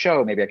 this is a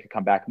show. Maybe I could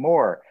come back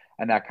more,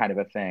 and that kind of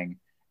a thing.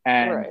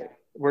 And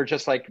we're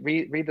just like,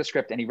 read the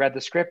script. And he read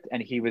the script,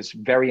 and he was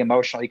very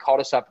emotional. He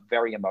called us up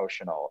very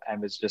emotional,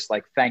 and was just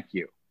like, thank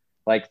you.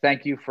 Like,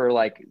 thank you for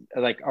like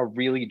a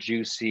really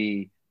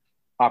juicy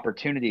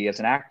opportunity as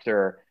an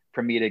actor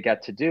for me to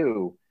get to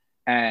do.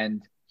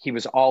 And he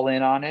was all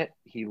in on it.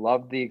 He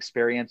loved the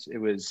experience. It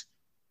was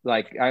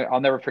like,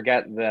 I'll never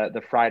forget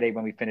the Friday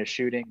when we finished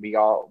shooting. We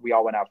all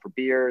went out for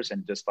beers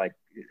and just like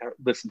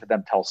listened to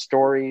them tell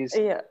stories.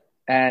 Yeah.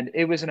 And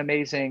it was an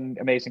amazing,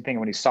 amazing thing.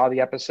 And when he saw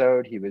the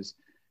episode, he was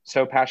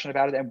so passionate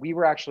about it. And we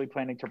were actually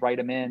planning to write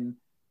him in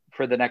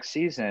for the next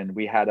season.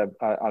 We had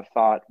a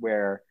thought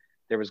where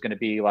there was going to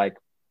be like,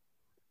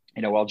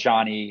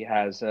 Johnny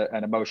has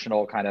an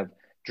emotional kind of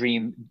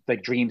dream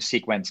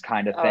sequence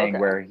kind of thing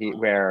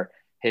where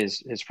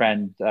his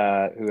friend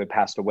who had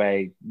passed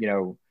away,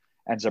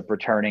 ends up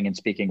returning and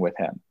speaking with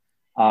him.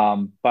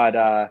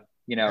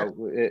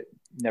 It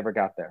never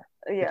got there.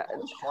 Yeah.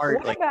 It's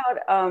hard. What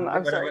about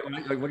I'm sorry.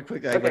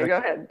 Okay, go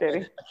ahead,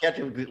 Danny. I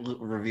can't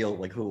reveal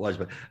like who it was,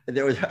 but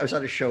I was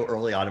on a show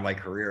early on in my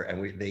career,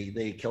 and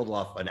they killed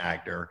off an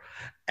actor,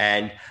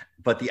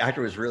 but the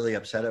actor was really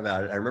upset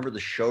about it. I remember the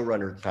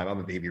showrunner at the time. I'm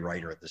a baby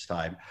writer at this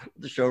time.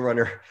 The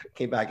showrunner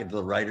came back into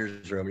the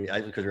writer's room,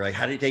 because we're like,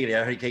 "How did he take it?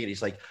 How did he take it?"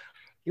 He's like,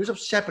 he was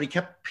upset, but he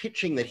kept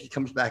pitching that he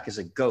comes back as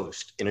a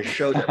ghost in a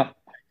show that.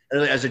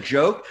 As a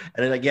joke,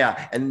 and then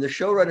and the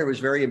showrunner was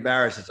very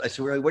embarrassed. I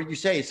said, "What did you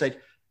say?" It's like,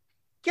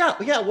 yeah,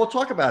 we'll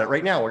talk about it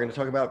right now. We're going to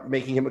talk about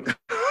making him a ghost.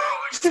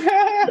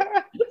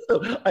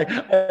 So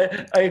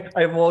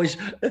I've always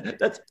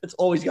it's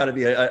always got to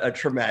be a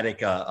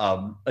traumatic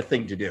a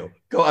thing to do.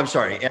 Go. I'm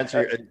sorry.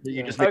 Answer.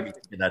 You just made me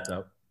think of that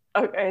though.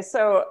 Okay,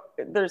 so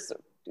there's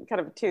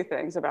kind of two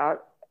things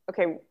about.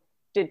 Okay,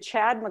 did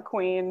Chad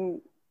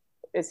McQueen?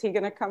 Is he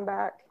going to come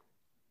back?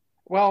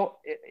 Well,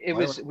 it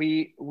was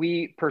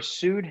we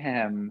pursued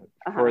him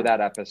for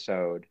that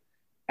episode,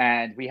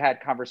 and we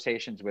had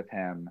conversations with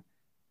him,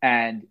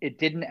 and it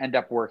didn't end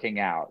up working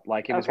out.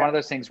 Like, it was one of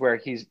those things where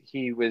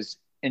he was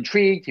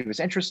intrigued, he was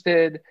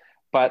interested,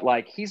 but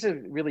like, he's a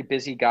really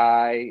busy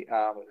guy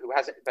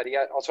but he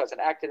also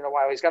hasn't acted in a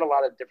while. He's got a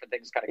lot of different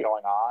things kind of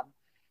going on,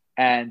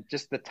 and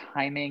just the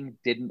timing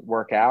didn't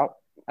work out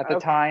at the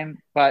time,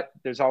 but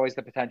there's always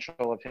the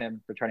potential of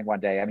him returning one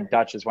day. I mean,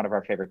 Dutch is one of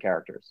our favorite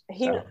characters.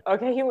 He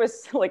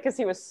was like, because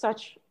he was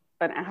such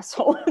an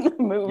asshole in the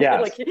movie.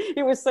 Yes. Like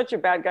he was such a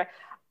bad guy.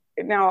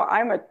 Now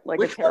I'm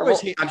which one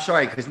was he? I'm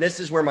sorry, because this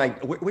is where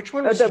which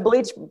one was the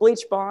bleach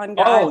blonde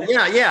guy? Oh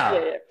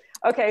yeah.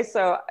 Okay,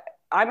 so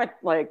I'm a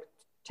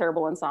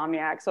terrible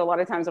insomniac. So a lot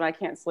of times when I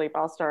can't sleep,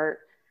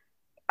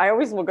 I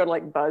always will go to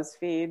like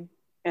BuzzFeed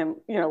and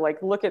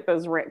like look at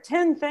those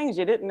 10 things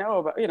you didn't know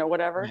about,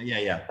 whatever.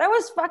 Yeah. That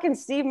was fucking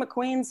Steve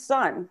McQueen's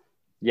son.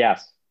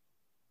 Yes.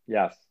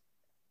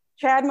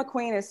 Chad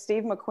McQueen is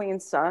Steve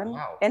McQueen's son.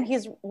 Wow. And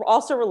he's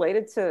also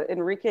related to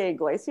Enrique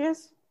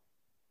Iglesias.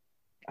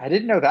 I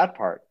didn't know that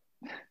part.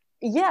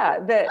 Yeah,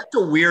 that's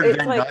a weird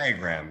Venn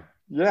diagram.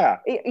 Yeah,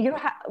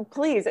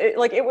 please.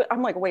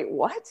 I'm like, wait,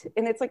 what?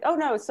 And it's like, oh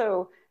no.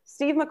 So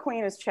Steve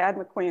McQueen is Chad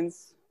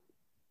McQueen's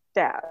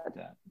dad.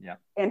 Yeah.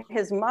 And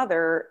his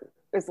mother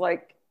is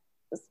like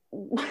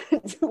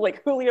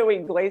Julio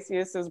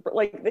Iglesias is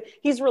like,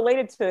 he's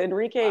related to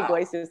Enrique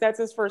Iglesias. That's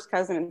his first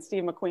cousin, and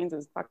Steve McQueen's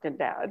his fucking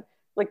dad.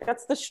 Like,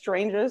 that's the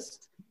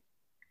strangest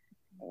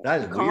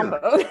that is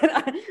combo.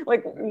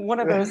 Like one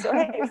of those,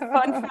 hey,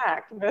 fun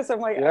fact. This, I'm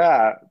like,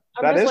 yeah,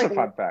 that is like, a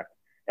fun fact.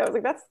 I was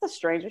like, that's the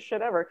strangest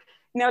shit ever.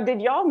 Now,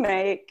 did y'all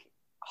make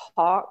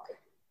Hawk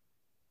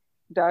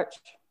Dutch?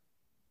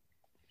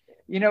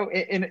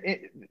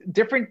 In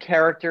different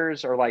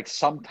characters are like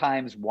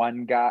sometimes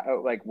one guy,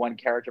 like one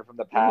character from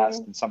the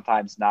past, and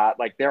sometimes not.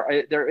 Like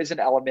there is an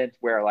element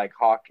where like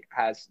Hawk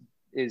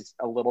is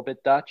a little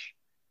bit Dutch,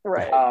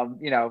 right?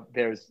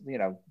 There's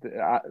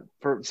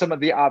for some of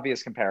the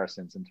obvious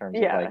comparisons in terms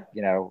of like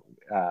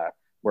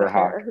where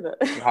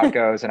Hawk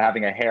goes and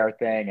having a hair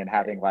thing and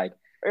having like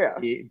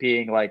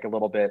being like a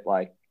little bit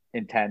like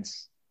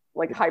intense,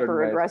 like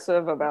hyper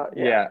aggressive about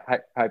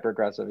hyper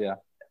aggressive,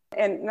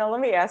 And now let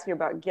me ask you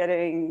about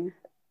getting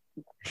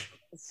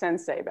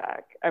Sensei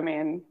back. I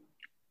mean,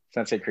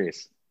 Sensei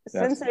Kreese.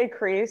 Sensei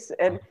Kreese.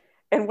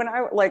 And when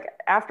I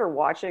after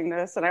watching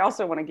this, and I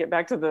also want to get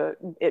back to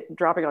it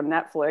dropping on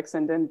Netflix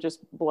and then just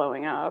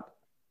blowing up,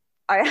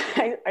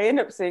 I end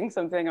up seeing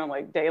something on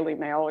like Daily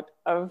Mail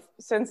of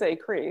Sensei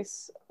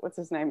Kreese. What's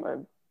his name?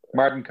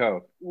 Martin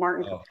Kove.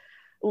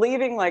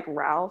 Leaving like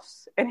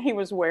Ralph's, and he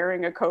was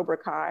wearing a Cobra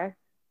Kai,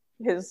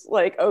 his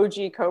like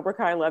OG Cobra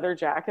Kai leather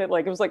jacket.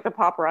 Like it was like the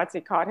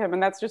paparazzi caught him,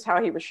 and that's just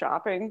how he was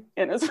shopping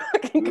in his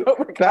fucking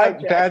Cobra Kai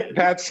jacket.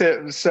 That's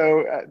it.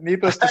 So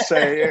needless to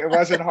say, it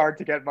wasn't hard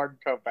to get Martin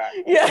Kove back.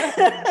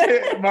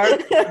 Yeah.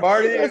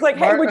 Marty. It was like,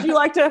 hey, would you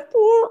like to?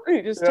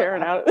 You just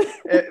tearing out.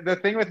 The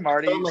thing with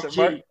Marty,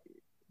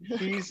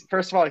 he's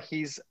first of all,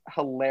 he's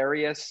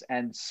hilarious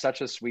and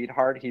such a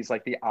sweetheart. He's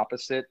like the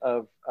opposite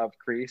of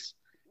Kreese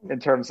in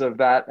terms of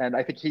that, and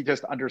I think he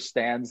just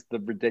understands the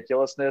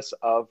ridiculousness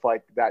of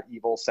like that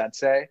evil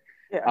sensei.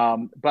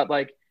 But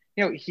like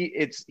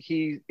it's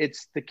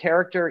the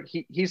character.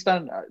 He's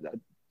done a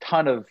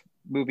ton of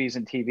movies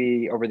and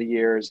TV over the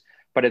years,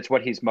 but it's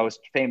what he's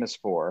most famous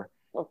for.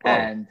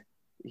 And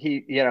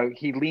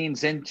he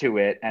leans into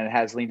it and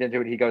has leaned into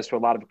it. He goes to a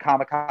lot of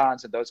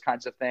Comic-Cons and those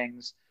kinds of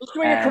things. He's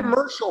doing a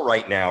commercial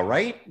right now,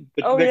 right?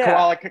 The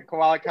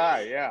Koala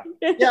Kai, yeah.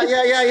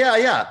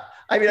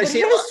 I mean, I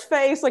see his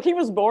face. Like he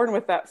was born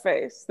with that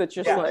face. That's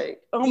just like,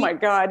 oh my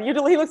god, he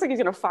looks like he's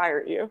gonna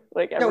fire you.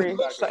 Like every.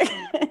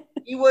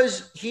 He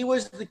was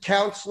the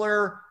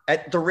counselor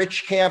at the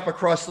rich camp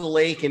across the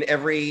lake in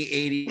every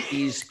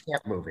 80s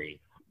camp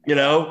movie. We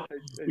got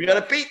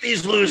to beat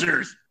these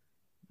losers.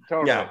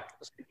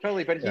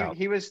 Totally. But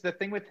he was, the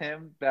thing with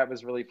him that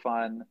was really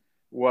fun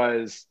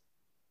was,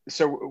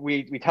 so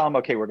we tell him,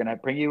 okay, we're going to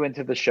bring you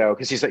into the show.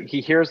 Cause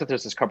he hears that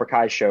there's this Cobra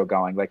Kai show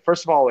going. Like,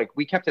 first of all, like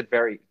we kept it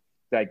very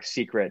like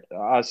secret,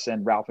 us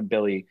and Ralph and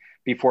Billy,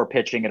 before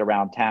pitching it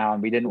around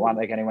town. We didn't want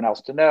like anyone else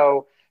to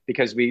know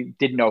because we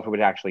didn't know if it would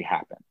actually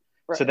happen.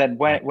 Right. So then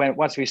when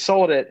once we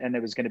sold it and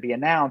it was going to be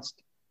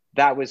announced,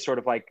 that was sort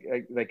of like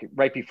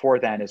right before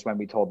then is when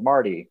we told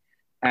Marty,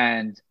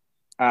 and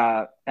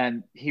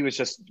he was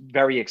just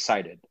very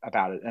excited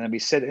about it. And then we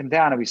sit him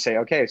down and we say,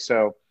 okay,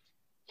 so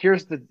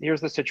here's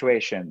the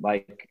situation.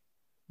 Like,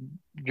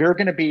 you're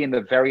going to be in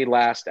the very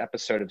last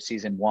episode of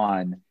season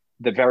 1,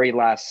 the very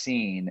last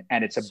scene,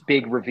 and it's a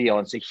big reveal.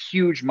 It's a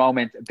huge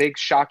moment, a big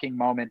shocking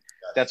moment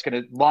that's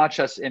going to launch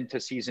us into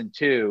season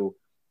 2.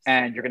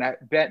 And you're going to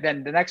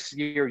then the next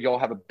year you'll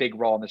have a big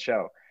role in the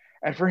show.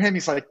 And for him,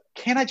 he's like,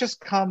 can I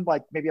just come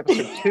like maybe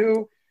episode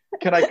 2?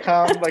 Can I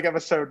come like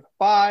episode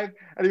 5?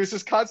 And he was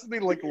just constantly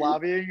like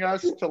lobbying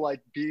us to like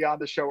be on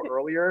the show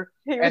earlier.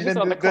 He was just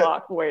on the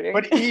clock waiting.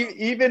 But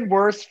even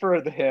worse for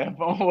him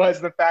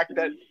was the fact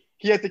that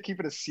he had to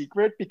keep it a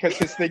secret because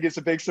his thing is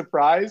a big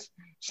surprise.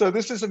 So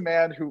this is a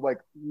man who like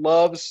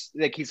loves,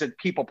 like he's a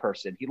people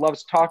person. He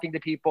loves talking to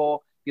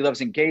people. He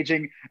loves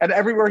engaging. And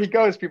everywhere he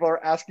goes, people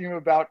are asking him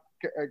about,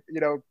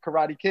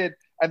 Karate Kid.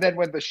 And then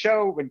when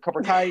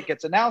Cobra Kai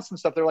gets announced and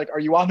stuff, they're like, are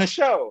you on the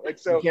show? Like,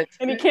 so,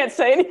 and he can't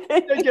say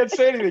anything. He can't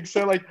say anything.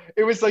 So like,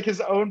 it was like his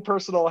own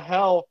personal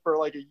hell for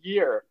like a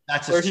year.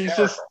 That's where he's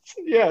just,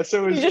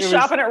 so he's just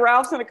shopping at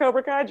Ralph's in a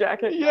Cobra Kai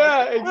jacket.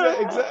 Yeah,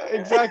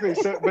 exactly.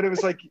 So, but it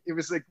was like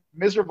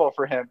miserable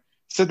for him.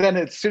 So then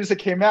as soon as it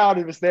came out,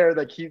 it was there.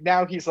 Like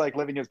he's like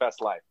living his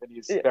best life and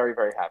he's very,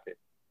 very happy.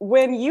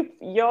 When you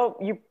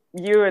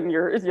and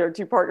your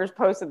 2 partners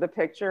posted the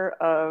picture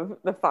of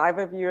the 5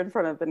 of you in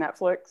front of the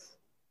Netflix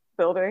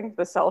building,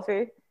 the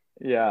selfie.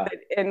 Yeah.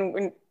 And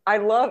when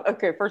first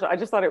of all, I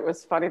just thought it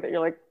was funny that you're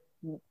like,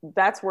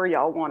 that's where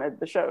y'all wanted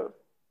the show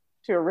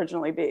to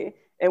originally be.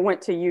 It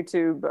went to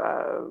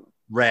YouTube.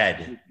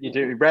 Red. You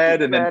do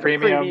Red and then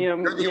Premium.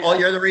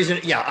 You're the reason.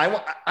 Yeah,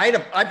 I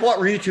bought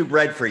YouTube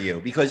Red for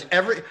you because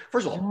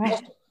first of all,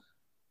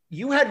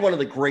 you had one of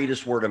the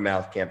greatest word of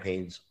mouth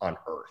campaigns on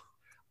earth.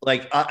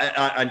 Like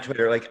on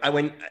Twitter, like I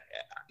went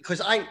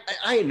because I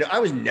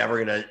was never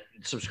gonna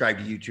subscribe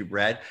to YouTube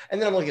Red,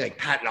 and then I'm looking like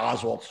Patton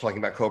Oswalt's talking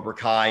about Cobra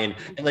Kai, and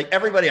like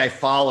everybody I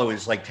follow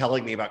is like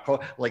telling me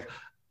about like.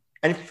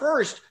 And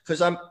first, because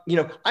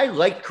I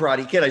liked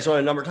Karate Kid. I saw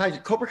it a number of times.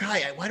 Cobra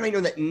Kai, why do I know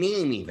that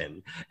name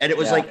even? And it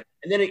was like,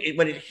 and then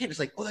when it hit, it's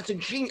like, oh, that's a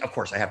genius. Of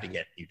course, I have to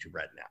get YouTube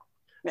Red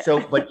now. So,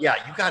 but yeah,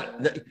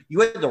 you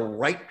had the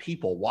right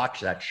people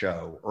watch that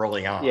show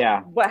early on.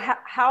 Yeah. But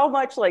how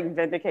much like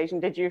vindication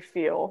did you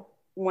feel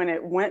when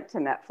it went to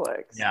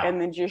Netflix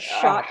and then just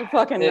shot to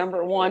fucking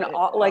number one?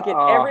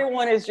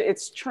 Everyone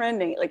it's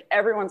trending. Like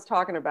everyone's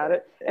talking about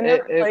it.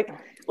 And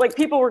like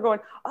people were going,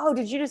 oh,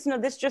 did you just know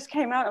this just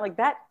came out? And like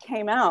that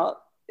came out.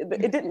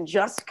 It didn't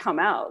just come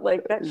out.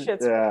 Like that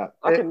shit's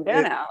fucking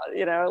been out,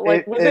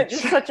 Like was it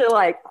just such a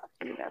like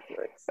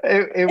Netflix?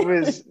 It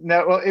was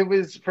it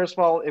was, first of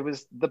all, it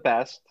was the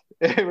best.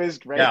 It was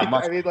great. Yeah,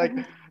 I mean, like,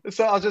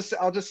 so I'll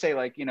just say,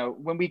 like,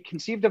 when we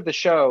conceived of the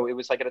show, it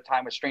was like at a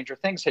time where Stranger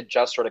Things had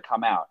just sort of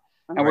come out.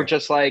 And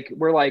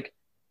we're like,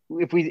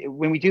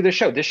 when we do this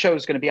show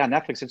is going to be on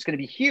Netflix. It's going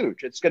to be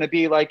huge. It's going to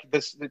be like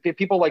this. If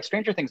people like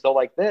Stranger Things, they'll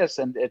like this.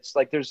 And it's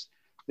like,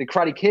 the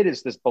Karate Kid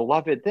is this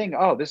beloved thing.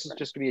 Oh, this is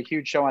just going to be a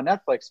huge show on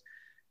Netflix.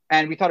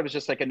 And we thought it was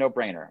just like a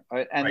no-brainer.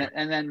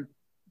 And then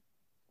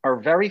our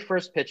very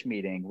first pitch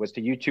meeting was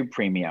to YouTube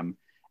Premium.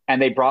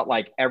 And they brought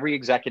like every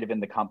executive in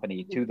the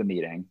company to the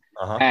meeting.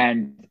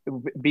 And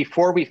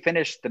before we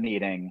finished the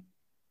meeting,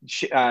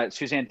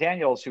 Suzanne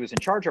Daniels, who was in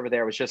charge over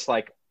there, was just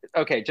like,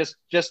 okay, just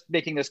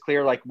making this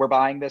clear, like, we're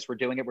buying this, we're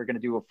doing it, we're going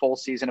to do a full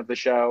season of the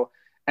show.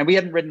 And we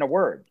hadn't written a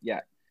word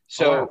yet.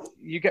 So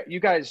you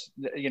guys,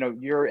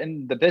 you're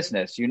in the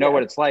business,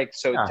 what it's like.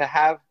 So to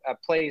have a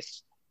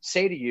place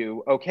say to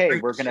you,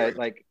 okay, we're going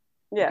to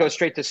go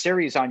straight to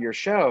series on your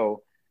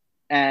show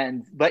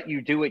and let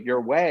you do it your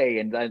way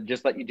and then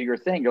just let you do your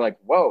thing. You're like,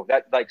 whoa,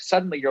 that like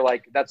suddenly you're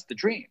like, that's the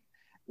dream.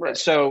 Right.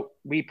 So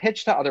we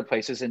pitched to other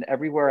places, and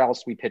everywhere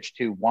else we pitched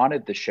to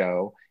wanted the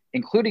show,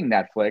 including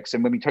Netflix.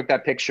 And when we took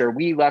that picture,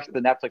 we left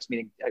the Netflix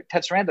meeting.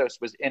 Ted Sarandos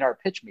was in our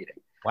pitch meeting.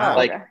 Wow.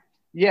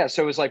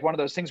 So it was like one of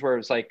those things where it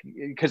was like,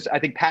 because I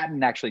think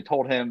Patton actually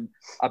told him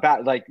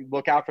about like,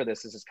 look out for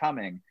this is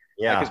coming.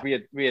 Yeah.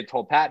 Because we had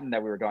told Patton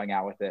that we were going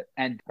out with it.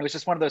 And it was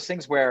just one of those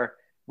things where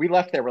we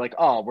left there, we're like,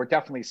 oh, we're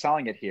definitely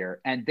selling it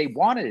here. And they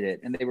wanted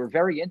it and they were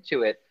very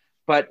into it.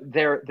 But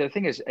the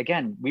thing is,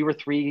 again, we were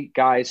three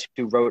guys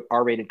who wrote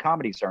R-rated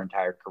comedies our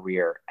entire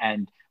career.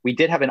 And we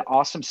did have an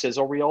awesome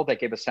sizzle reel that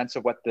gave a sense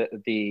of what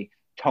the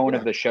tone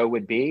of the show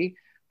would be.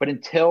 But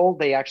until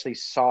they actually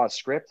saw a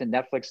script, and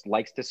Netflix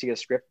likes to see a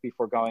script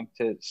before going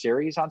to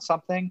series on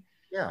something,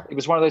 it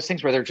was one of those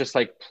things where they're just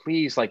like,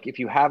 please, like, if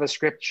you have a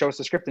script, show us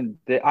the script. And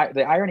the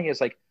irony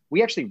is, like,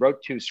 we actually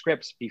wrote 2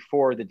 scripts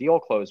before the deal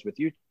closed with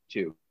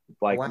YouTube.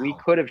 Like, we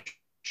could have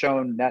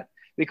shown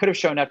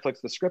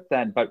Netflix the script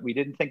then, but we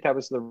didn't think that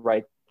was the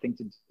right thing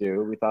to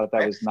do. We thought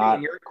that was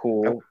not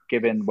cool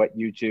given what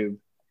YouTube.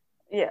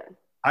 Yeah.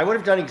 I would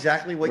have done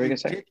exactly what you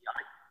did.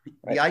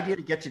 The idea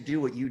to get to do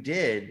what you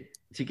did,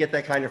 to get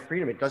that kind of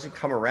freedom, it doesn't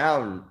come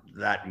around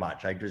that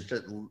much. I just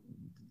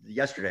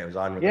yesterday I was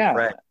on with a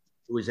friend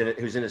who's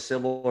in a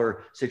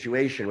similar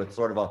situation with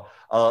sort of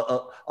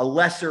a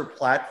lesser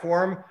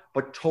platform,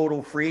 but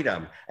total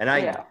freedom. And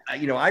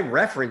I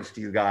referenced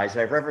you guys,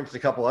 and I've referenced a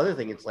couple other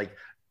things. It's like,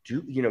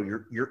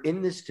 you're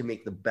in this to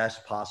make the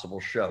best possible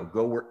show.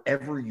 Go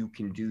wherever you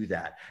can do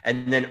that,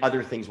 and then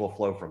other things will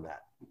flow from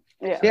that.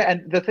 Yeah.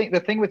 And the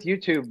thing with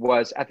YouTube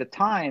was, at the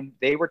time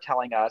they were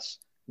telling us,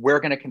 we're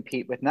going to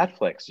compete with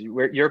Netflix.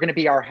 You're going to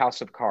be our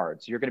house of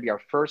cards. You're going to be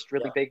our first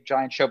really big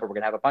giant show, but we're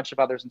going to have a bunch of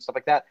others and stuff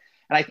like that.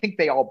 And I think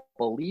they all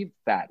believed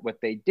that. What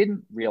they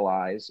didn't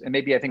realize, and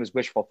maybe I think it was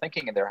wishful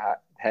thinking in their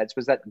heads,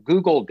 was that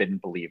Google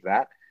didn't believe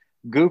that.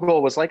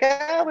 Google was like,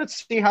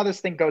 let's see how this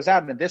thing goes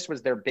out. And this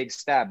was their big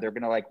stab. They're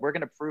going to we're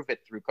going to prove it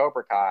through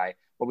Cobra Kai,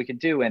 what we can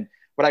do. And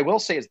what I will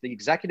say is the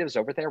executives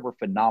over there were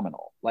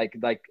phenomenal. Like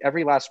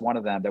every last one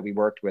of them that we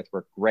worked with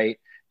were great.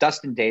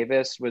 Dustin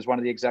Davis was one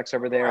of the execs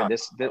over there. And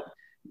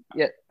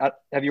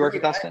have you worked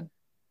with Dustin?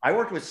 I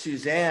worked with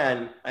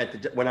Suzanne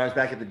when I was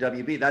back at the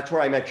WB. That's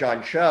where I met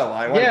John Cho.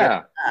 I want to get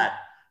to that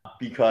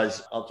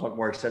because I'll talk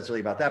more extensively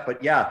about that.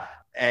 But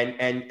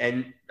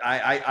and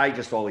I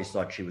just always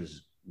thought she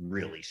was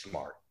really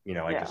smart.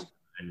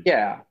 And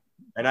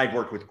I'd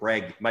worked with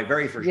Greg. My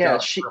very first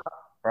job,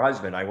 her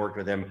husband, I worked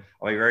with him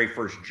on my very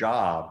first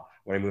job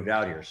when I moved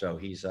out here. So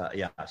he's so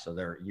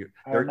they're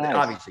nice.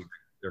 Obviously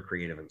they're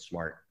creative and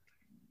smart.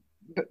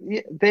 But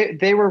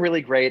they were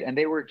really great, and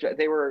they were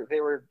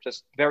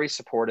just very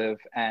supportive.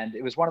 And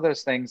it was one of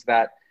those things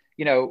that,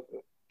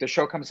 the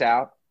show comes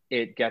out,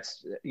 it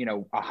gets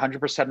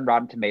 100%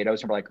 Rotten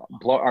Tomatoes, and we're like,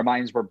 our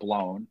minds were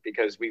blown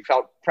because we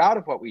felt proud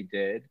of what we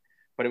did.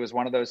 But it was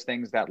one of those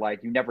things that,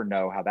 like, you never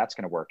know how that's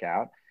going to work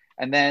out.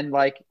 And then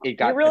like it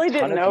got. You really a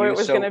ton didn't of know it views,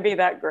 was so- going to be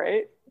that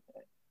great.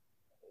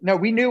 No,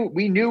 we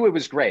knew it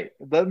was great.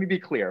 Let me be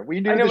clear.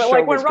 We knew I know, the but show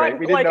like when was great. Ron,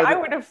 We didn't like know I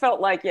that. would have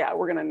felt like, yeah,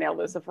 we're gonna nail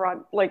this. If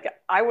Ron, like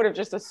I would have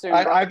just assumed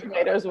Rotten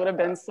Tomatoes would have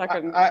been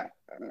sucking my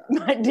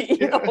D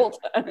the whole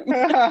time.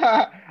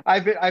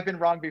 I've been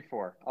wrong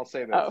before. I'll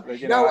say this. Oh.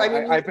 Like, you No, know, I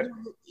mean, I've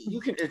you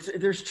can.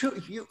 There's two.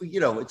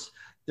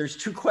 There's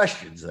two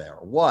questions there.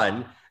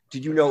 One,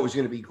 did you know it was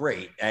going to be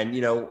great? And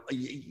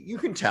you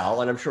can tell,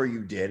 and I'm sure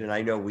you did. And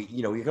I know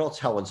you can all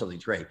tell when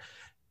something's great.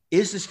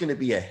 Is this going to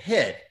be a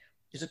hit?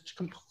 Is a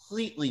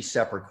completely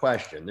separate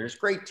question. There's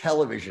great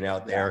television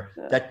out there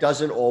that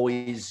doesn't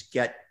always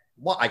get.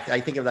 Well, I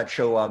think of that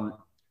show.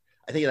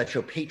 I think of that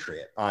show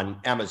Patriot on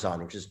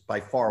Amazon, which is by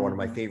far one of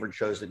my favorite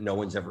shows that no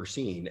one's ever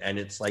seen. And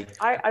it's like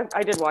I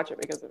did watch it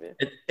because of you.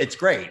 It's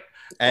great.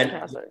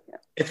 Fantastic.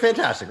 It's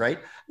fantastic, right?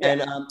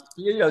 Yeah.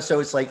 And so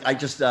it's like I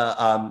just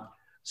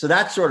so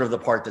that's sort of the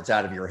part that's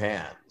out of your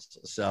hands.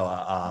 So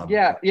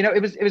yeah,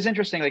 it was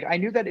interesting. Like I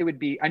knew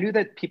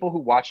that people who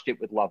watched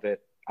it would love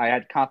it. I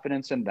had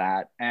confidence in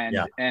that,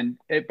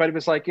 but it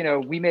was like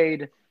we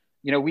made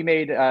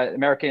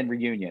American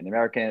Reunion,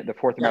 the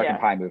fourth American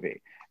Pie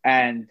movie,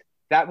 and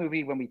that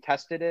movie, when we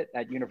tested it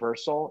at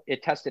Universal,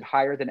 it tested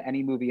higher than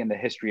any movie in the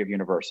history of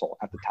Universal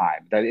at the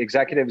time. The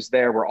executives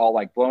there were all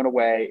like blown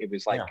away. It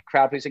was like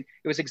crowd pleasing.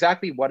 It was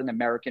exactly what an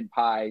American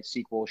Pie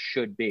sequel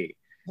should be.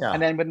 Yeah.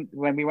 And then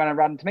when we went on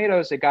Rotten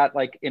Tomatoes, it got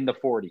like in the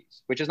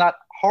 40s, which is not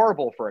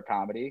horrible for a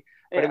comedy,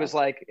 but it was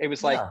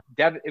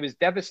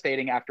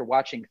devastating after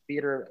watching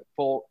theaters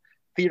full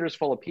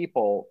of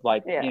people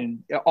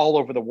in all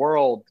over the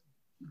world,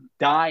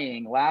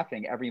 dying,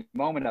 laughing every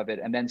moment of it,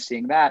 and then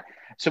seeing that.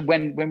 So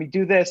when we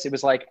do this, it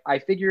was like I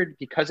figured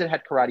because it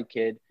had Karate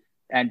Kid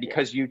and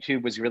because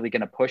YouTube was really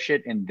going to push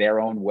it in their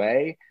own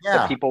way,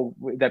 that people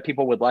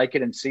would like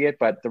it and see it.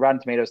 But the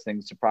Rotten Tomatoes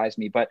thing surprised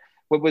me. But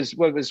what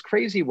was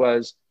crazy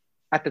was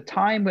at the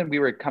time when we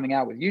were coming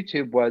out with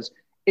YouTube was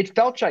it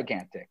felt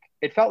gigantic.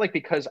 It felt like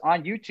because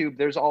on YouTube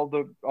there's all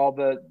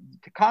the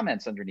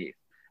comments underneath,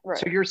 right.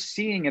 So you're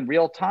seeing in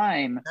real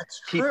time.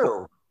 That's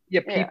true.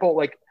 People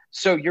like.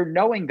 So you're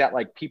knowing that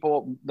like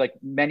people, like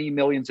many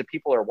millions of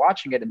people are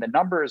watching it, and the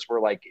numbers were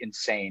like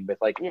insane. But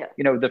like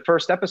the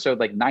first episode,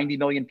 like 90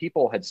 million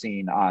people had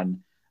seen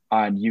on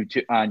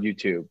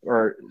YouTube,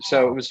 or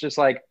so it was just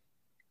like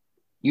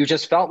you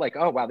just felt like,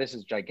 oh wow, this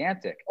is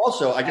gigantic.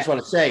 Also, I just want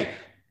to say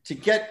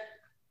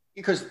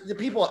because the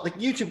people like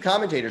YouTube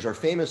commentators are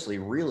famously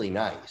really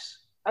nice.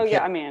 Oh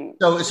yeah, I mean,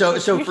 so you for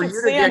should you to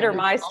see get under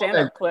my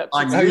stand-up clips.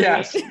 On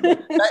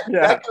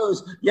that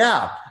goes,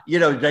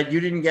 that you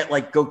didn't get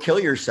like go kill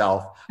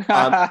yourself.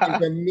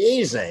 It's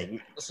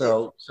amazing.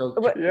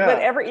 But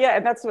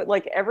and that's what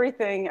like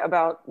everything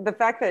about the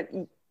fact that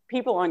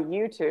people on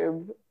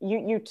YouTube,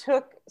 you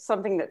took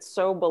something that's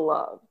so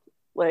beloved,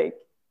 like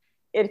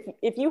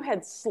if you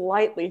had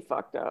slightly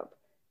fucked up,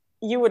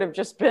 you would have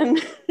just been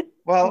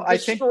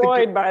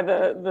destroyed by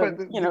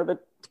the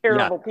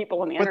terrible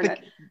people on the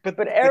internet.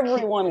 But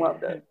everyone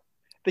loved it.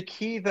 The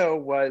key though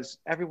was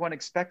everyone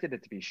expected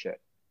it to be shit.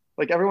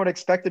 Like everyone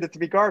expected it to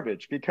be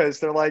garbage because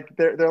they're like,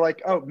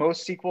 oh,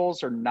 most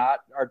sequels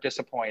are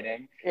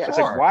disappointing. Yeah. It's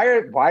like,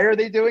 why are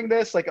they doing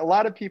this? Like a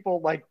lot of people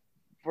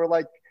were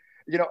like,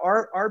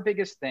 our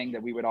biggest thing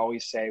that we would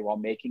always say while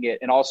making it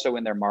and also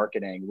in their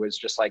marketing was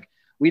just like,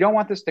 we don't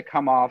want this to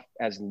come off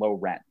as low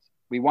rent.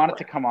 We want it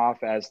to come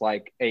off as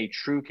like a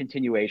true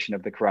continuation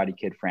of the Karate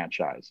Kid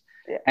franchise.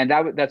 Yeah. And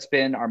that's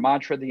been our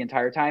mantra the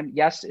entire time.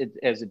 Yes, it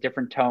has a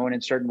different tone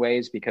in certain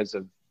ways because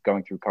of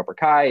going through Cobra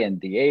Kai and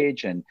the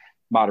age and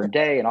modern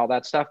day and all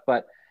that stuff.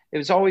 But it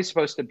was always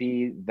supposed to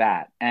be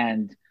that.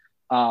 And,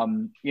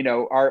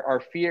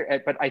 our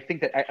fear, but I think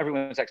that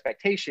everyone's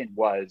expectation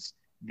was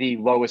the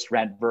lowest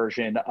rent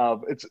version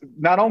of it's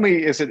not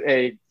only is it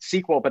a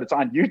sequel, but it's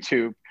on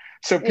YouTube.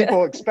 So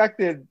people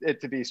expected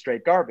it to be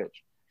straight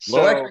garbage.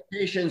 Low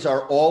expectations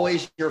are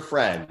always your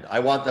friend. I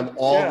want them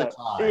all the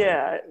time.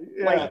 Yeah,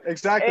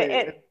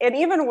 exactly. And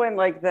even when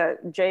like the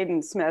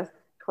Jaden Smith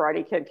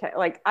Karate Kid,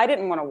 like I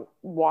didn't want to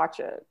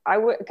watch it. I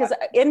would because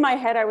in my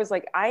head I was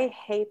like, I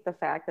hate the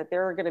fact that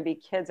there are going to be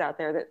kids out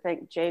there that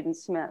think Jaden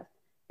Smith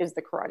is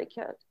the Karate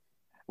Kid.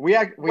 We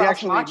actually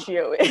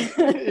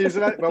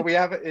Machio. Well, we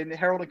have in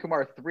Harold and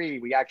Kumar 3.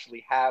 We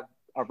actually have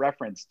a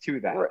reference to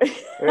that.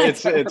 Right.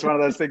 It's one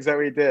of those things that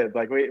we did.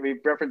 Like we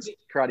referenced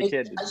Karate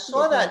Kid. I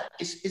saw that.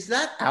 Is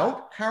that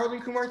out? Harold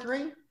and Kumar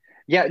 3?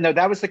 Yeah, no,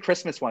 that was the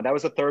Christmas one. That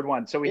was the third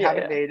one. So we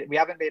haven't made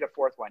a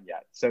fourth one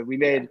yet. So we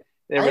made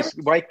there was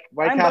White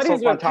Castle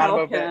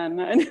Guantanamo Bay.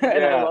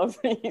 I love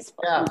these.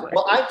 Yeah.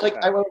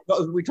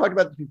 Well, we talked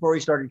about this before we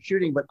started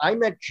shooting, but I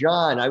met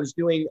John. I was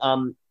doing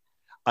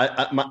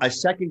a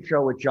second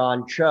show with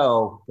John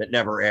Cho that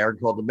never aired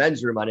called The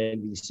Men's Room on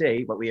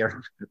NBC, but we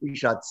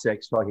shot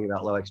 6 talking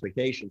about low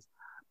expectations.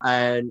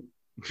 And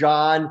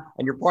John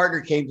and your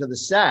partner came to the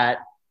set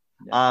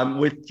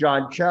with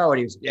John Cho, and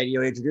he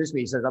introduced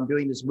me. He says, "I'm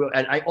doing this movie,"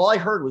 and all I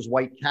heard was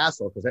White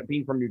Castle because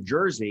being from New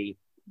Jersey,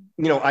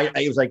 I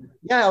was like,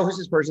 "Yeah, who's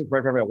this person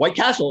from White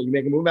Castle? You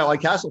make a movie about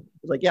White Castle?" I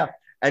was like, "Yeah,"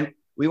 and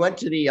we went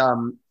to the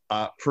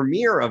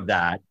premiere of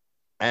that,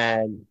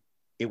 and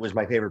it was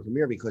my favorite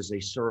premiere because they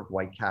served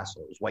White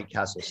Castle. It was White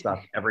Castle stuff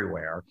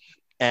everywhere.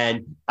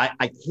 And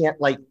I can't,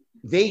 like,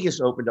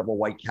 Vegas opened up a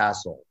White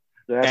Castle.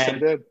 Yes, and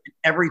it did.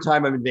 Every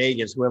time I'm in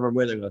Vegas, whoever I'm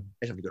with, I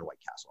have to go to White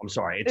Castle. I'm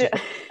sorry.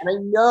 And I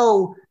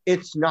know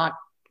it's not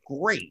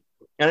great.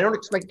 And I don't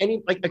expect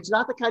any, like, it's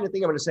not the kind of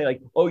thing I'm going to say,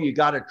 like, oh, you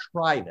got to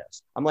try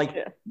this. I'm like,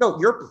 no,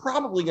 you're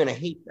probably going to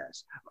hate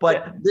this.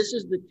 But this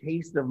is the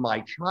taste of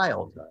my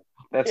childhood.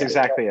 That's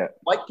exactly it.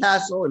 White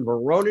Castle in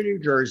Verona, New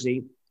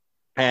Jersey.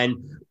 And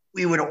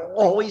we would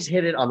always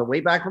hit it on the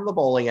way back from the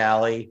bowling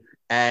alley.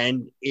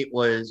 And we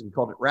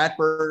called it Rat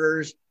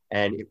Burgers.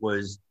 And it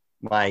was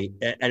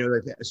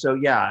so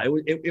yeah,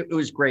 it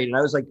was great. And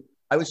I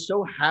was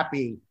so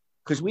happy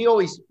because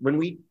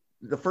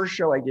the first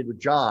show I did with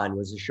John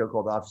was a show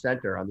called Off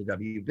Center on the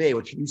WB,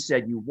 which you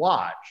said you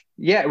watched.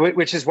 Yeah,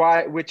 which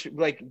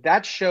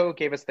that show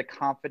gave us the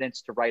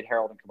confidence to write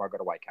Harold and Kumar Go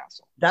to White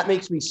Castle. That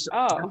makes me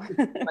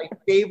my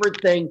favorite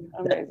thing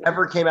that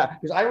ever came out,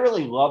 because I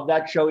really love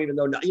that show, even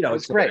though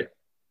it's great.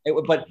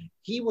 But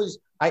he was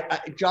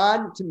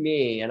John to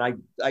me,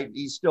 and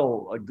he's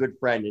still a good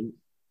friend, and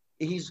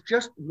he's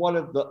just one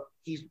of the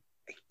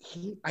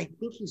I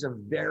think he's a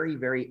very,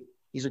 very.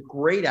 He's a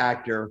great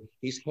actor.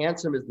 He's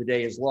handsome as the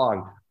day is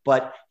long,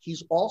 but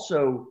he's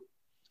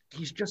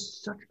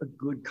just such a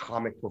good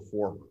comic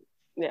performer.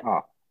 Yeah.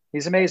 Oh,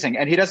 he's amazing.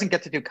 And he doesn't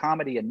get to do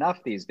comedy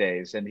enough these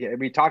days. And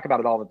we talk about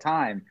it all the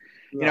time.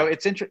 Yeah.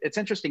 It's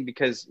interesting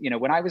because,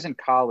 when I was in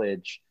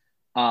college,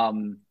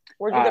 where'd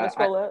you go to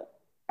school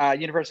at?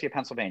 University of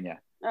Pennsylvania.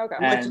 Okay.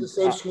 You went to the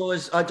same school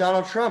as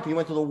Donald Trump. You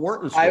went to the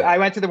Wharton School. I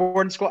went to the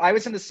Wharton School. I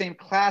was in the same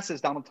class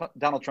as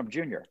Donald Trump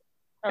Jr.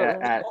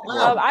 I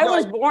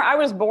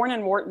was born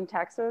in Wharton,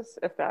 Texas.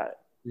 If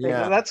that,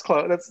 well, that's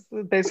close. That's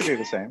basically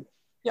the same.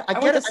 Yeah, I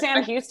went to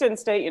Sam Houston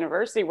State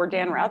University, where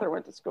Dan Rather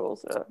went to school.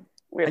 So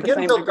we have the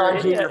same degree.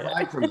 Don Jr.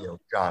 vibe from you,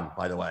 John.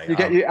 By the way,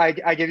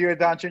 I give you a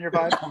Don Jr.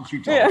 vibe.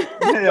 You don't.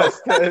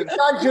 Yes.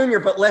 Don Jr.,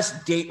 but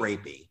less date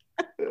rapey.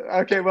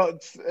 Okay, well,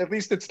 at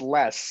least it's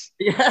less.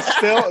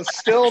 Yeah.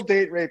 Still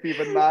date rapey,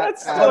 but not.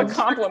 That's still a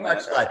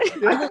compliment. I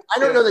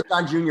don't know that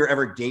Don Jr.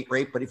 ever date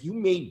raped, but if you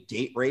made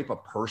date rape a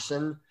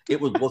person, it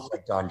would look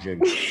like Don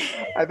Jr.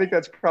 I think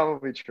that's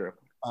probably true.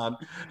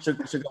 So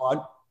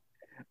go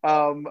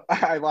on.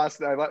 I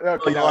lost. Okay,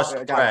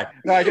 I got it.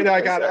 No,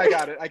 I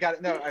got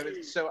it. No,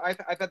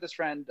 I've had this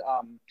friend,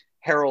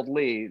 Harold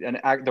Lee,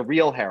 the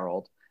real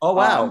Harold. Oh,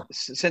 wow.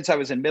 Since I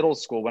was in middle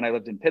school when I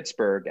lived in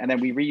Pittsburgh. And then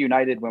we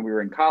reunited when we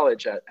were in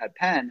college at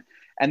Penn.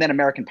 And then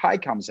American Pie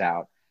comes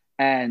out.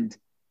 And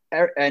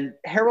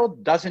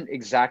Harold doesn't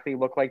exactly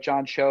look like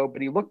John Cho,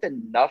 but he looked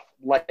enough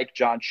like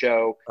John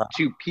Cho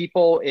to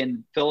people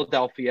in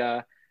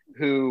Philadelphia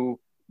who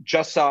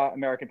just saw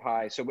American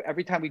Pie. So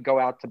every time we go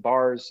out to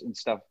bars and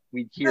stuff,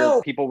 we'd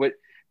hear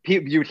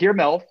you would hear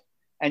MILF,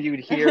 and you would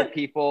hear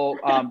people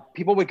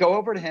would go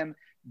over to him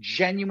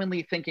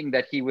genuinely thinking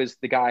that he was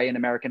the guy in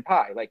American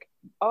Pie, like,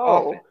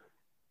 often.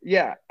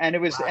 Yeah. And it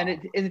was, and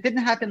it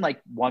didn't happen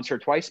like once or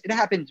twice. It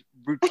happened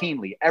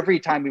routinely every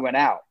time we went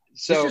out.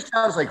 So this just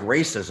sounds like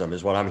racism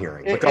is what I'm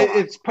hearing.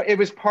 It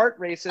was part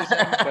racism,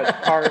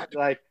 but part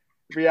like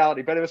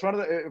reality, but it was one of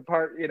the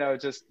part,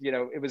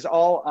 it was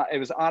all, it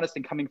was honest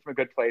and coming from a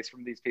good place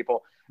from these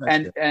people.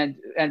 And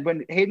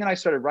when Hayden and I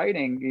started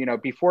writing,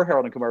 before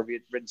Harold and Kumar, we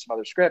had written some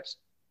other scripts,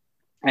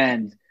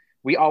 and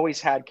we always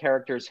had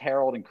characters,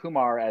 Harold and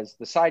Kumar, as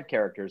the side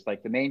characters.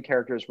 Like the main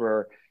characters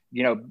were,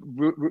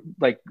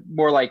 like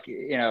more like,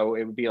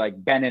 it would be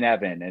like Ben and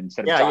Evan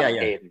instead of John and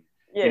Hayden,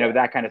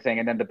 that kind of thing.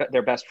 And then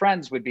their best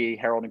friends would be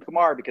Harold and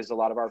Kumar, because a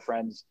lot of our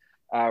friends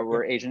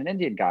were Asian and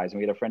Indian guys, and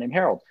we had a friend named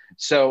Harold.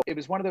 So it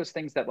was one of those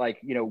things that, like,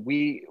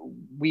 we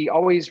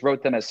always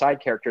wrote them as side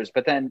characters.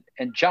 But then,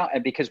 and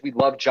because we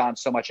loved John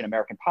so much in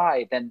American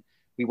Pie, then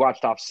we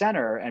watched Off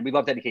Center, and we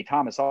loved Eddie K.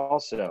 Thomas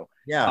also.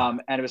 Yeah.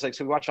 And it was like,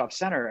 so we watched Off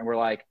Center, and we're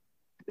like,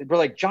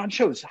 John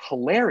Cho's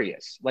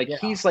hilarious. Like,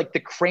 he's like the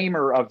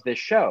Kramer of this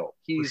show.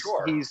 He's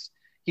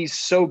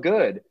so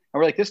good. And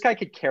we're like, this guy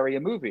could carry a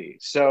movie.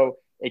 So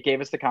it gave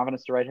us the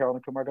confidence to write Harold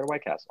and Kumar Go to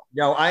White Castle.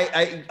 No,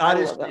 I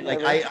honestly,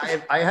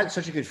 I had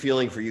such a good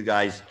feeling for you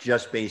guys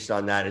just based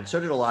on that. And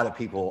so did a lot of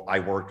people I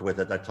worked with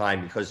at that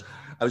time, because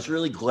I was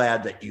really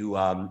glad that you,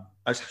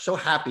 I was so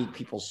happy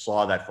people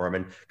saw that for him,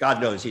 and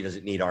God knows he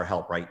doesn't need our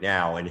help right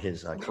now in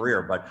his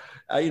career. But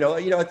at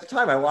the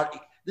time,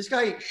 this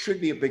guy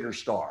should be a bigger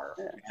star.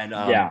 And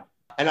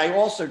and I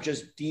also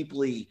just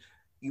deeply,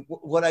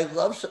 what I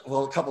love.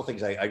 Well, a couple of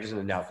things. I just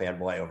am now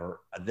fanboy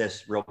over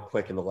this real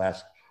quick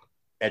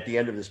at the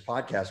end of this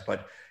podcast.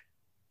 But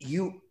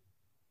you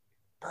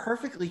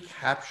perfectly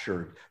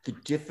captured the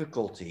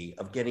difficulty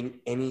of getting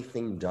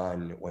anything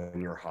done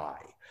when you're high.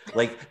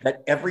 Like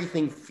that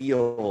everything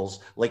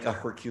feels like a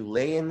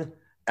Herculean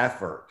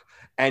effort.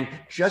 And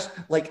just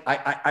like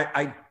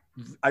I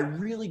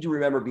really do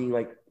remember being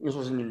like, it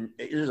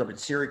was up at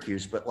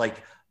Syracuse, but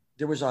like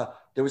there was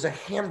a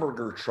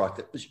hamburger truck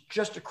that was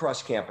just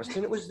across campus,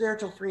 and it was there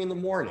till 3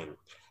 a.m.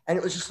 And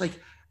it was just like,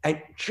 and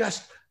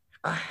just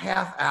a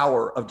half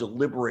hour of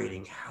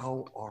deliberating.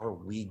 How are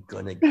we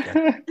gonna get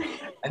it?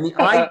 And the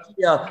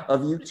idea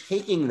of you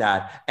taking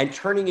that and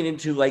turning it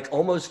into like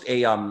almost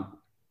a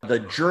the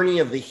journey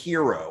of the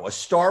hero, a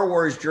Star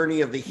Wars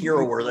journey of the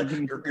hero, where like,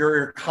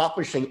 you're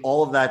accomplishing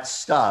all of that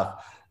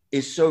stuff,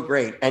 is so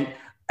great. And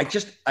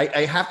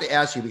I have to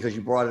ask you, because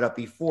you brought it up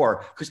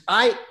before, because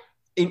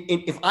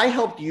if I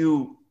helped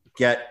you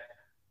get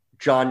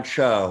John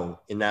Cho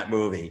in that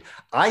movie,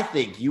 I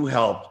think you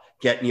helped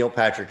get Neil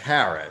Patrick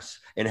Harris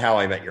in How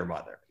I Met Your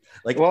Mother.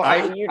 Like,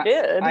 well, you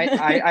did.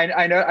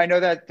 I know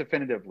that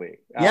definitively.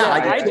 Yeah,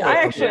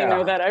 I actually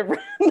know that. I've read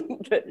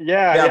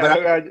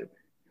it.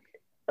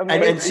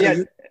 And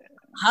so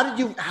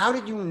how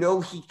did you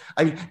know he?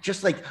 I mean,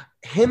 just like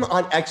him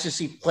on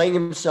ecstasy, playing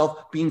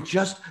himself, being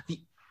just the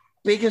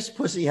biggest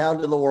pussy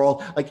hound in the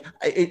world. Like,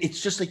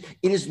 it's just like,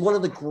 it is one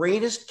of the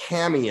greatest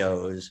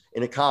cameos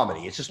in a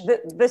comedy. It's just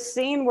the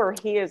scene where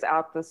he is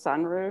out the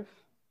sunroof.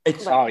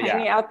 It's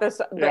hanging out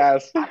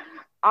yes.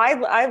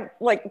 I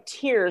like,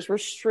 tears were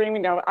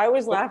streaming down. I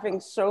was laughing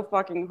so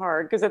fucking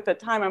hard because at the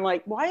time I'm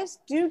like, why is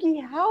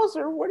Doogie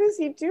Howser? What is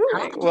he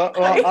doing? Well,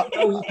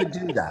 he could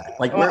do that.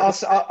 Like,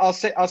 I'll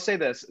say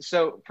this.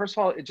 So first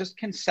of all, just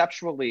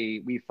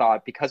conceptually, we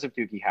thought, because of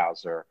Doogie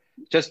Howser,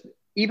 just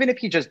even if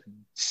he just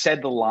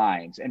said the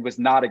lines and was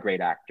not a great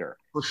actor,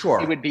 for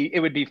sure, it would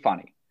be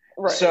funny.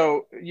 Right.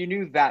 So you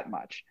knew that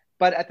much.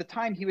 But at the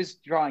time, he was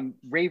drawing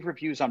rave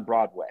reviews on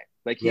Broadway.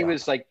 Like, he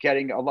was like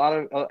getting a lot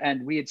of,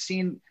 and we had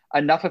seen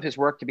enough of his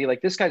work to be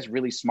like, this guy's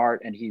really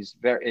smart and he's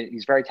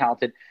very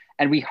talented.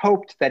 And we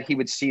hoped that he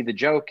would see the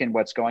joke and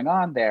what's going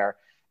on there.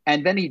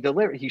 And then he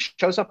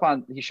shows up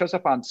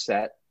on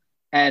set,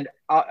 and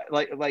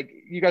like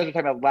you guys were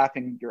talking about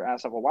laughing your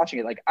ass off while watching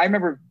it. Like, I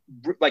remember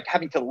like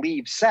having to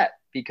leave set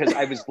because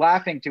I was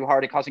laughing too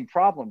hard and causing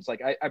problems.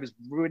 Like, I was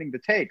ruining the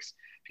takes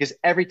because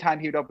every time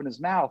he would open his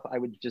mouth, I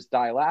would just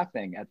die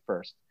laughing at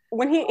first.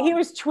 When he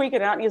was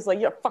tweaking out and he's like,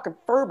 "Yeah, fucking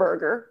fur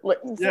burger." Like,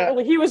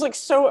 he was like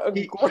so.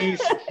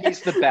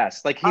 He's the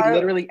best. Like, he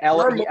literally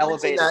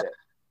elevated it.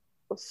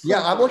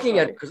 Yeah, I'm looking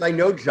at it because I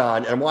know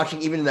John, and I'm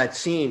watching even in that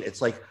scene.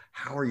 It's like,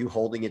 how are you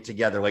holding it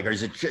together? Like,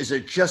 is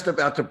it just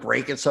about to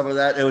break at some of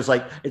that? It was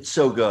like, it's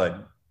so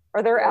good.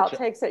 Are there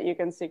outtakes that you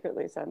can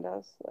secretly send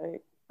us?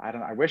 Like, I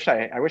don't know. I wish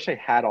I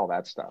had all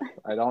that stuff.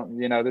 I don't,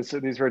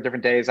 these were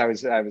different days. I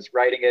was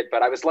writing it,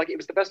 but I was like, it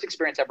was the best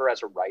experience ever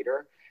as a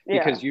writer,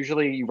 because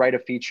usually you write a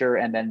feature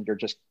and then you're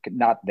just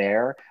not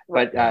there.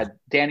 Right. But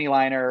Danny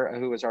Liner,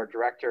 who was our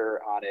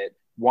director on it,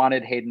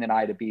 wanted Hayden and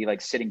I to be like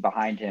sitting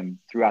behind him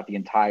throughout the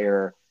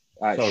entire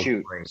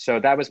shoot. Great. So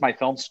that was my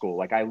film school.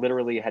 Like, I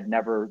literally had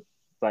never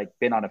like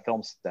been on a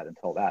film set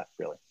until that,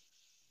 really.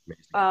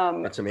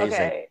 Amazing. That's amazing.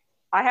 Okay.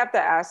 I have to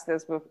ask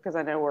this because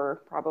I know we're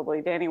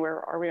probably, Danny, where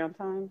are we on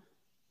time?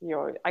 We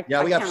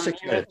have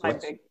 6 minutes.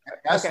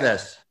 Ask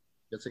this.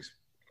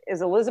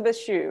 Is Elizabeth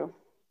Shue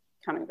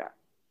coming back?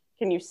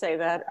 Can you say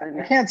that? Or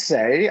no? I can't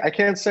say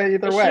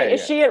either way.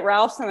 Is she at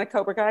Ralph's in a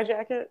Cobra Kai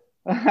jacket?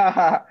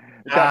 Yeah,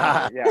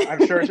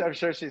 I'm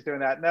sure she's doing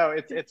that. No,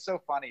 it's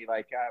so funny.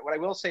 Like, what I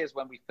will say is,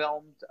 when we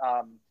filmed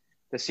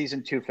the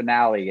season 2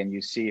 finale and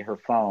you see her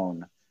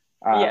phone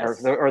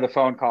or the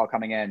phone call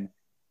coming in,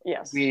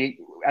 yes,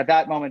 at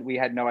that moment we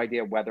had no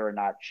idea whether or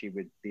not she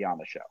would be on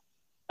the show.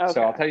 Okay.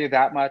 So I'll tell you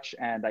that much,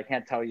 and I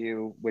can't tell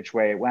you which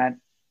way it went.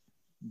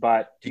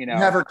 But did you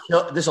have her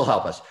killed? This will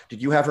help us.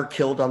 Did you have her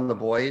killed on The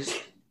Boys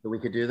so we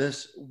could do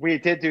this? We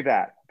did do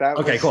that.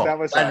 Cool.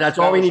 That's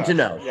all we need to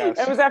know. Yes.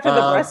 That was after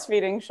the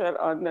breastfeeding shit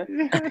on the.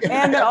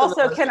 And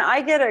also, can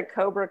I get a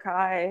Cobra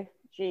Kai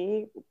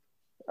G?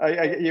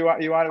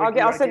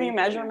 I'll send you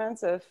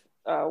measurements if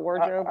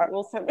wardrobe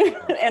will send me,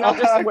 and I'll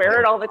just wear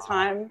it all the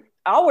time.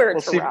 I'll wear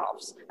it to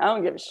Ralph's. I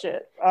don't give a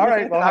shit. All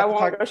right. I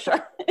won't go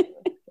shopping.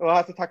 We'll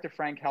have to talk to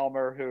Frank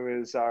Helmer, who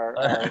is our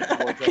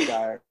wardrobe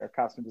guy, our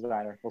costume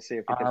designer. We'll see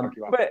if he can hook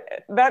you up.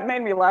 But that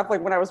made me laugh.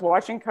 Like, when I was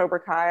watching Cobra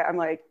Kai, I'm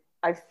like,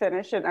 I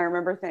finished it, and I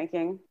remember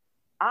thinking,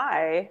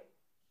 I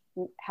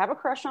have a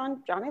crush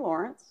on Johnny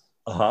Lawrence.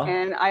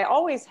 And I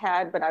always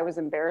had, but I was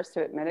embarrassed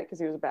to admit it because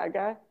he was a bad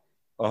guy.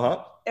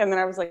 And then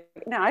I was like,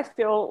 now I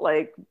feel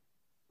like,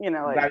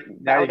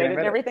 validated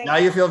and everything. Now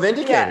you feel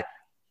vindicated. Yeah.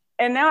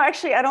 And now,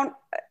 actually,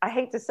 I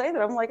hate to say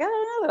that. I'm like, I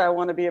don't know that I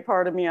want to be a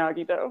part of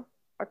Miyagi-Do.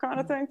 I kind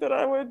of think that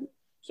I would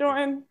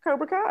join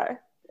Cobra Kai.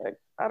 Like,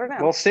 I don't know.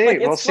 We'll see.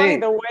 It's funny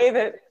the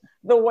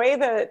way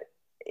that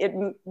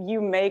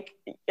you make.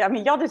 I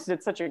mean, y'all just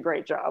did such a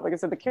great job. Like I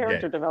said, the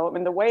character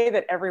development, the way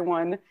that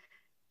everyone,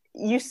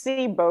 you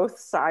see both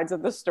sides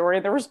of the story.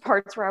 There was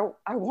parts where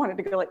I wanted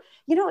to go like,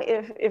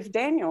 if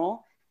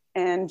Daniel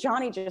and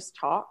Johnny just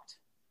talked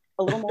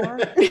a little more,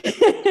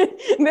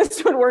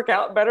 this would work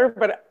out better.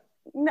 But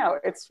no,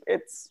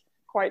 it's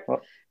quite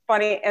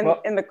funny.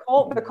 And the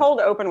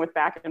cold open with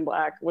Back in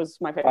Black was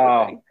my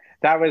favorite thing.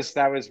 That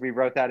was we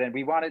wrote that in.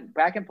 We wanted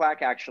Back in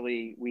Black,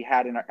 actually, we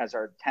had as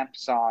our temp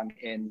song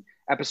in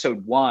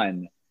episode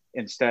 1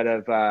 instead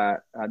of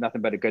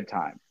Nothing But a Good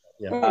Time.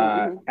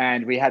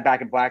 And we had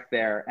Back in Black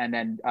there, and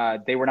then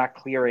they were not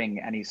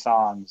clearing any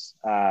songs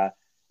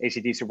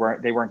AC/DC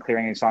weren't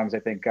clearing any songs. I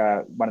think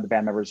one of the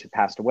band members had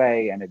passed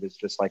away, and it was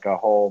just like a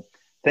whole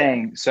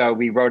thing. So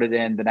we wrote it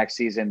in the next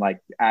season,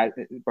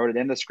 wrote it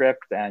in the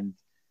script, and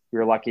we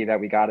were lucky that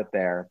we got it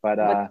there. But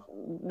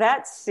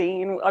that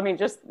scene, I mean,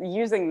 just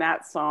using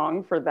that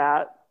song for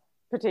that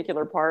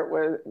particular part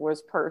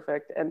was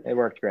perfect, and it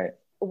worked great.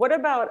 What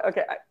about,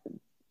 okay,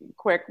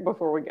 quick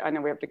before I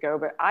know we have to go,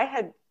 but I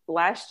had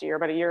last year,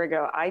 about a year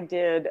ago, I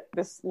did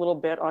this little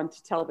bit on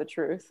To Tell the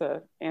Truth,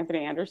 the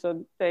Anthony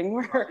Anderson thing,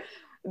 where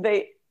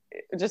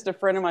just a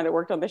friend of mine that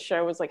worked on the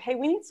show was like, hey,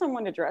 we need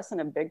someone to dress in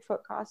a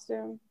Bigfoot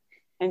costume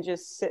and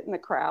just sit in the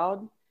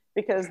crowd,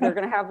 because they're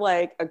going to have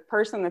like a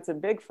person that's a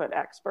Bigfoot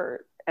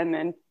expert and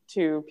then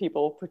two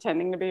people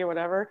pretending to be or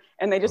whatever.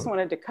 And they just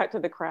wanted to cut to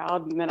the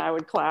crowd and then I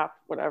would clap,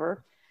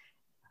 whatever.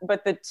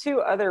 But the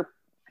two other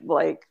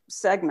like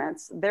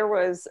segments, there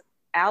was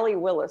Allie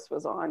Willis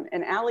was on,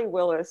 and Allie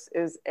Willis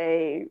is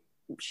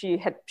she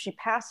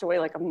passed away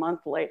like a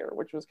month later,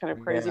 which was kind of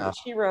crazy. But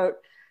she wrote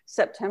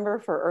September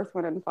for Earth,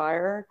 Wind and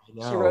Fire.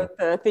 She wrote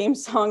the theme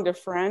song to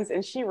Friends,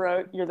 and she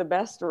wrote You're the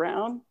Best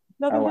Around.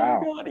 Oh,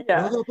 wow.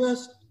 Yeah. You're the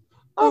best.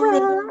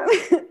 Are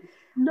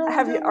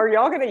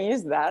y'all going to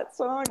use that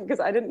song?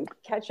 Because I didn't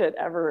catch it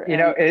ever. You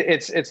know,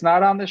 it's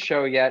not on the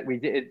show yet. We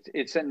did.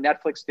 It's in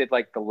Netflix. Did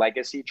like the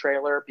Legacy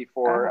trailer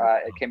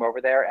before it came over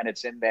there, and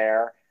it's in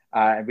there.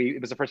 And it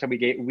was the first time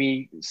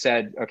we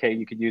said, okay,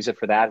 you could use it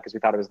for that, because we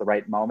thought it was the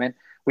right moment.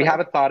 We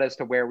haven't thought as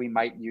to where we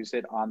might use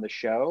it on the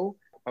show,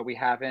 but we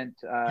haven't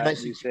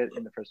used it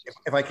in the first.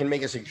 If I can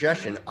make a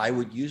suggestion, I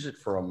would use it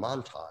for a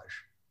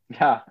montage.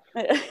 Yeah,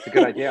 it's a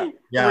good idea.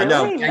 Yeah,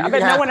 really? no, I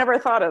bet no one ever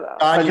thought of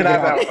that. I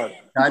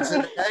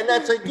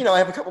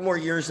have a couple more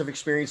years of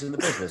experience in the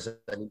business.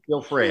 I mean,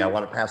 feel free. I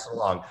want to pass it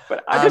along.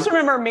 But I just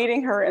remember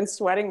meeting her and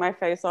sweating my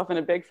face off in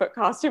a Bigfoot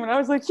costume, and I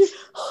was like,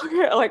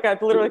 like I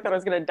literally thought I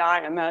was going to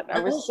die in that.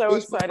 I was so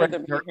excited to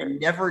meet her. I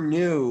never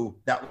knew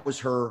that was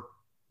her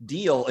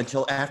deal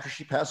until after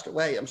she passed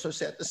away. I'm so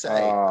sad to say.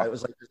 I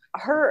was like,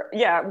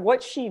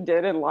 what she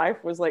did in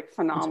life was like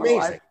phenomenal. It's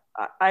amazing.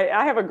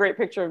 I have a great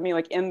picture of me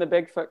like in the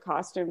Bigfoot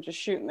costume, just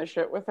shooting the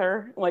shit with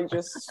her, like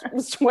just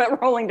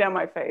sweat rolling down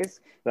my face.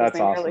 That's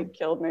awesome. Really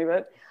killed me,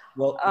 but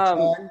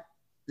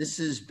this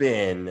has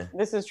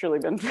truly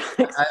been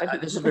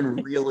this has been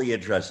really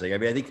interesting. I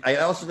mean, I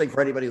also think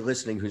for anybody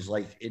listening who's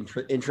like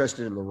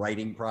interested in the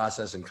writing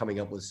process and coming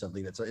up with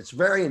something it's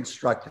very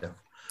instructive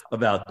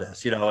about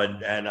this, you know,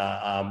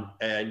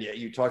 and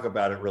you talk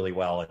about it really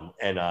well,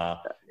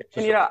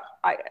 because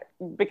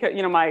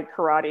my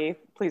karate,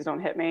 please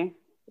don't hit me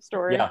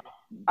story. Yeah.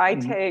 I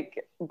take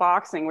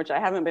boxing, which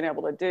I haven't been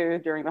able to do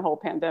during the whole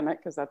pandemic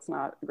because that's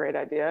not a great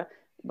idea.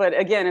 But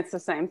again, it's the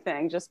same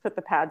thing. Just put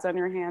the pads on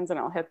your hands and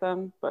I'll hit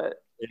them,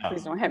 but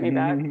please don't hit me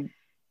back.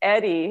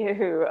 Eddie,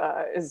 who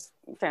is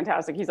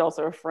fantastic, he's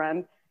also a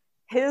friend.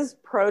 His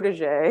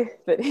protege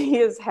that he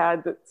has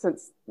had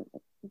since,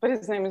 but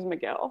his name is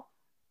Miguel.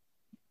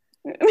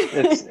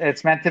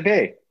 It's meant to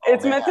be.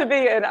 It's meant to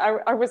be. And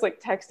I was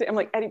like texting. I'm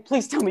like, Eddie,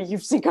 please tell me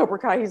you've seen Cobra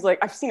Kai. He's like,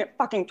 I've seen it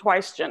fucking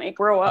twice, Jenny.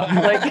 Grow up.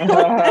 Like,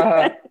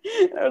 I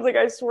was like,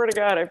 I swear to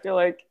God, I feel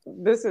like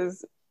this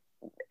is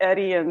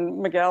Eddie and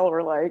Miguel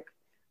were like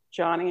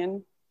Johnny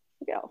and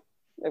Miguel.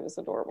 It was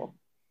adorable.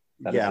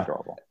 That is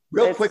adorable.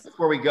 Real quick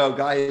before we go,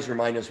 guys,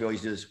 remind us, we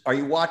always do this. Are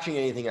you watching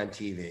anything on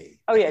TV?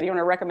 Oh, yeah. Do you want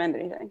to recommend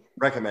anything?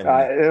 Recommend.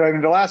 I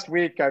mean, the last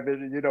week,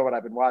 what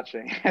I've been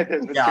watching. I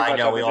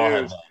know. We all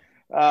have that.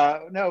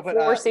 No, but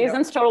 4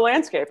 seasons, total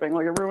landscaping,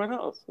 like everyone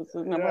else. This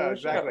is number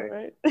exactly. show,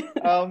 right?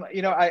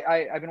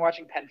 I've been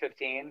watching Pen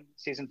 15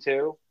 season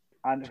 2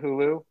 on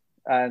Hulu.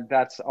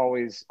 That's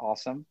always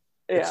awesome.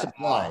 Yeah. It's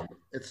sublime.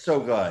 It's so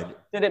good.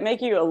 Did it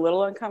make you a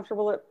little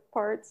uncomfortable at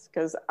parts?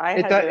 Because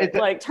I had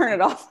to turn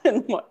it off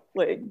and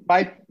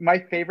My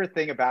favorite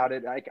thing about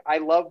it, I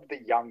love the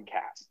young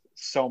cast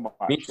so much.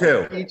 Me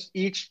too.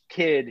 Each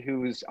kid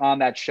who's on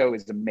that show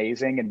is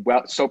amazing and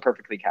so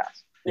perfectly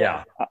cast.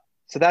 Yeah.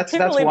 So that's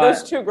why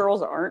those 2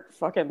 girls aren't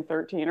fucking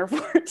 13 or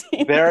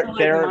 14. They're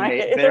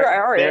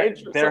our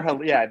age. They're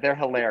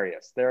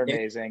hilarious. They're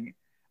amazing.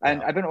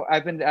 And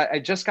I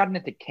just gotten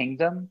into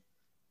Kingdom.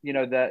 You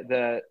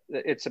know,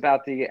 it's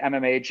about the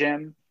MMA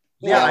gym.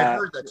 Yeah, I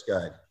heard that's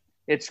good.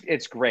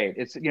 It's great.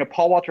 It's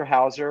Paul Walter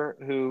Hauser,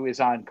 who is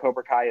on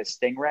Cobra Kai as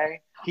Stingray.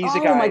 He's a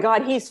guy. Oh my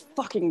God, he's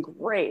fucking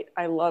great.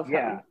 I love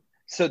him.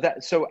 Yeah.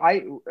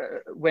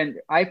 When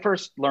I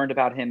first learned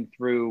about him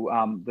through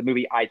the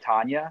movie I,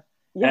 Tonya.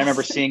 Yes. And I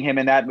remember seeing him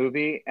in that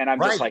movie, and I'm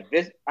just like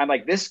this. I'm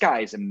like, this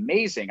guy is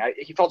amazing.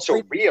 He felt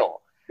so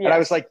real, and I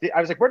was like,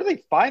 where do they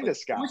find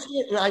this guy? Was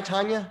he in I,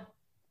 Tonya?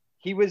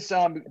 He was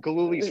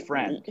Galuli's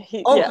friend.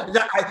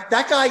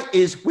 That guy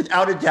is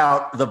without a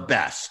doubt the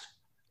best.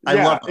 I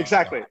love him.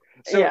 Exactly.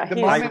 So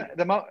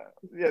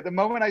the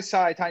moment I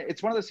saw I, Tonya,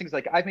 it's one of those things.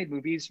 Like, I've made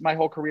movies my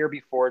whole career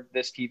before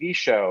this TV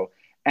show,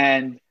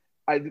 and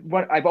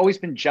I've always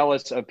been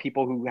jealous of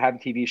people who have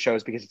TV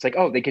shows because it's like,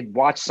 oh, they could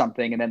watch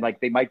something and then like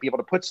they might be able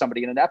to put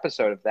somebody in an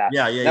episode of that.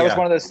 That was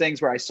one of those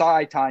things where I saw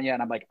I, Tonya,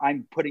 and I'm like,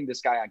 I'm putting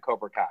this guy on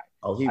Cobra Kai.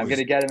 I'm going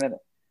to get him in it.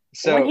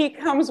 So when he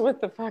comes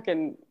with the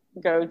fucking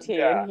goatee,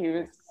 Yeah. and he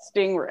was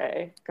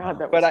Stingray. God,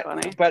 that was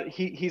funny. But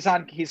he's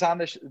on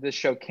this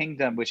show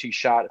Kingdom, which he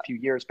shot a few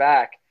years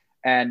back,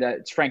 and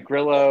it's Frank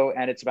Grillo,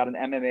 and it's about an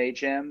MMA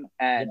gym,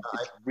 and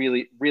it's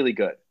really, really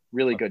good.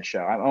 Really good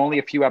show. I'm only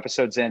a few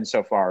episodes in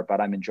so far, but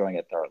I'm enjoying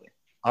it thoroughly.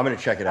 I'm going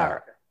to check it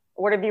out.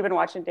 What have you been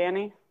watching,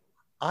 Danny?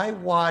 I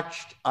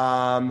watched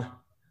a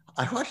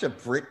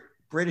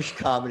British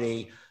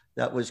comedy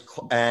that was,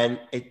 and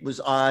it was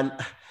on,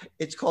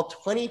 it's called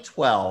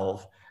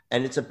 2012,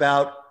 and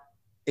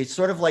it's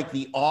sort of like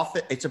The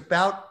Office. It's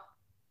about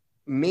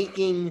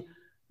making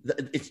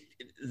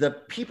the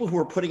people who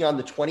are putting on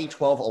the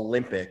 2012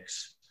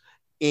 Olympics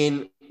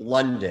in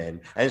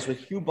London, and it's with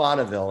Hugh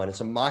Bonneville, and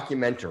it's a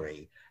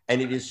mockumentary,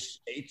 and it's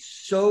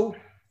so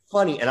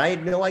funny. And I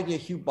had no idea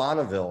Hugh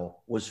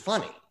Bonneville was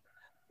funny,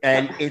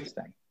 and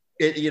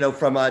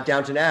from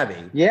Downton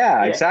Abbey.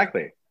 Yeah,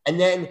 exactly. And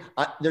then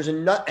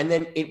and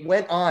then it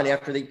went on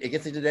after I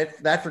guess they did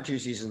that for 2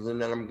 seasons,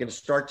 and then I'm going to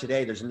start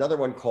today. There's another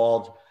one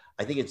called,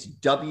 I think it's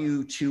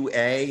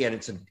W2A,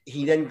 and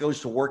he then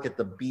goes to work at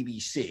the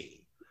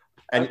BBC,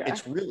 and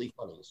it's really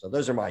funny. So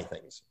those are my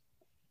things.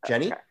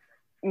 Jenny? Okay.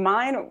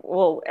 Mine,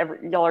 well,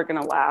 y'all are going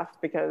to laugh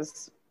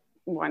because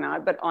why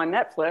not? But on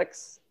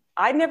Netflix,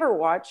 I never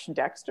watched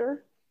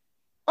Dexter.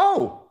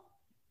 Oh,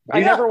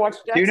 I never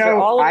watched Dexter. Do you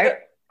know,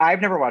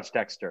 I've never watched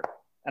Dexter.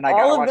 And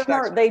all of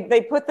them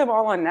they put them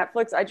all on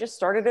Netflix. I just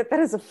started it. That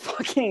is a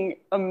fucking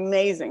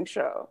amazing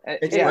show.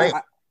 It's great.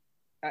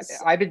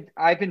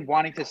 I've been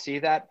wanting to see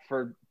that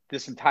for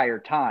this entire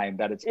time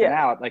that it's been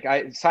out. Like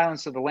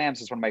Silence of the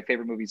Lambs is one of my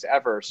favorite movies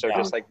ever. So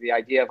just like the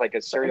idea of like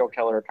a serial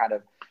killer kind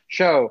of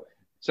show.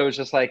 So it's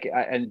just like,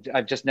 and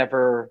I've just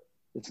never,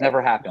 it's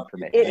never happened for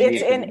me.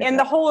 And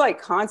the whole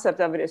like concept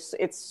of it is,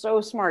 it's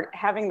so smart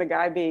having the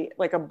guy be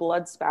like a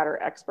blood spatter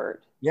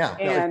expert. Yeah.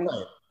 And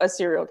a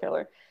serial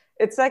killer.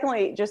 It's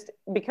secondly, just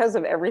because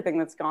of everything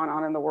that's gone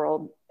on in the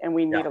world and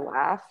we need a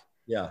laugh.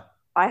 Yeah.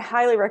 I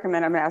highly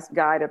recommend, I'm going to ask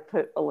Guy to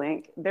put a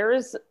link. There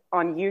is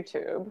on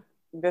YouTube,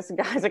 this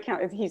guy's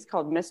account, he's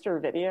called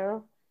Mr.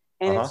 Video.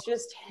 And it's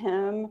just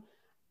him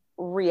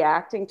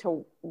reacting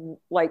to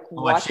like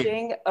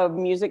watching a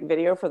music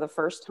video for the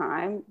first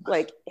time.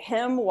 Like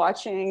him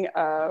watching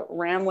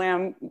Ram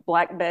Lam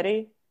Black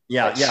Betty.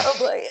 Yeah, yeah.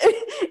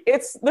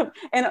 It's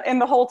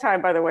and the whole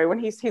time, by the way, when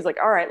he's like,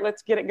 all right,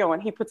 let's get it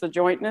going. He puts a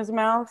joint in his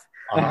mouth.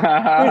 He's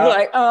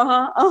like,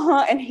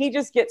 and he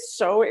just gets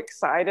so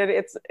excited.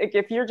 It's like,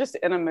 if you're just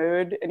in a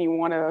mood and you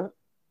want to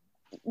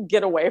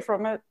get away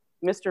from it,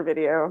 Mr.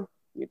 Video,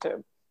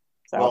 YouTube.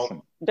 So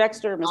awesome.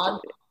 Dexter, Mr.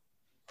 Video.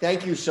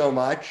 Thank you so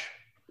much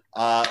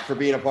for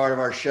being a part of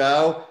our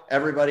show.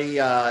 Everybody,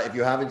 if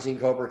you haven't seen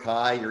Cobra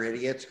Kai, you're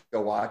idiots. Go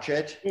watch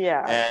it.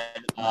 Yeah.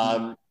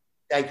 And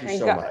thank you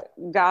so much.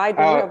 Guy,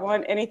 do you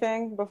have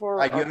anything before?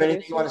 Do you have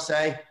anything you want to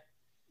say?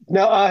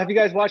 No. Have you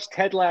guys watched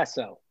Ted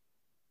Lasso?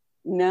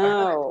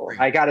 No.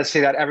 I got to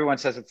see that. Everyone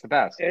says it's the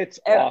best. It's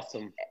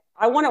awesome.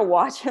 I want to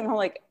watch it. I'm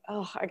like,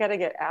 I got to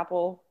get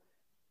Apple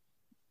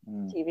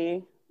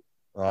TV.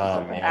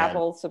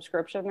 Apple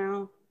subscription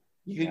now.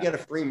 You could get a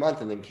free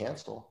month and then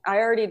cancel. I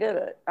already did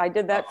it. I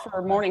did that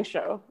for Morning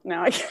Show.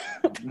 Now I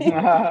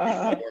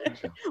can't.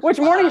 Which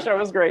Morning Show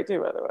was great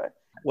too, by the way.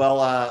 Well,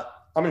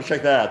 I'm going to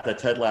check that out, that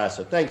Ted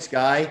Lasso. Thanks,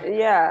 Guy.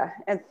 Yeah.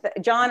 And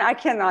John, I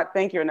cannot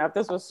thank you enough.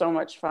 This was so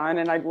much fun.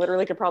 And I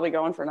literally could probably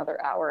go on for another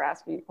hour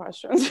asking you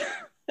questions.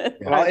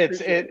 Well,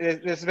 this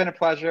has been a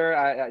pleasure.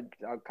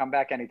 I'll come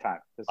back anytime.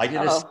 I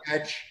did a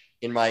sketch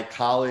in my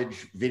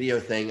college video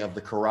thing of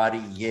the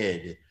Karate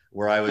Yid,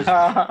 where I was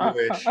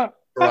Jewish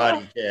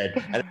Karate Kid.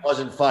 And it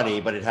wasn't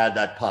funny, but it had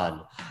that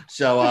pun.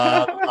 So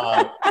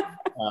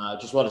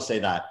just want to say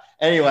that.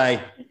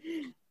 Anyway.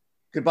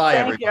 Goodbye,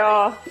 everybody. Thank you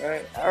all.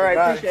 All right.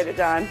 Appreciate it,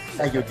 John.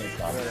 Thank you again,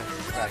 John.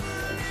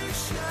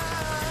 Shine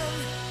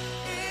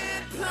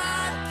in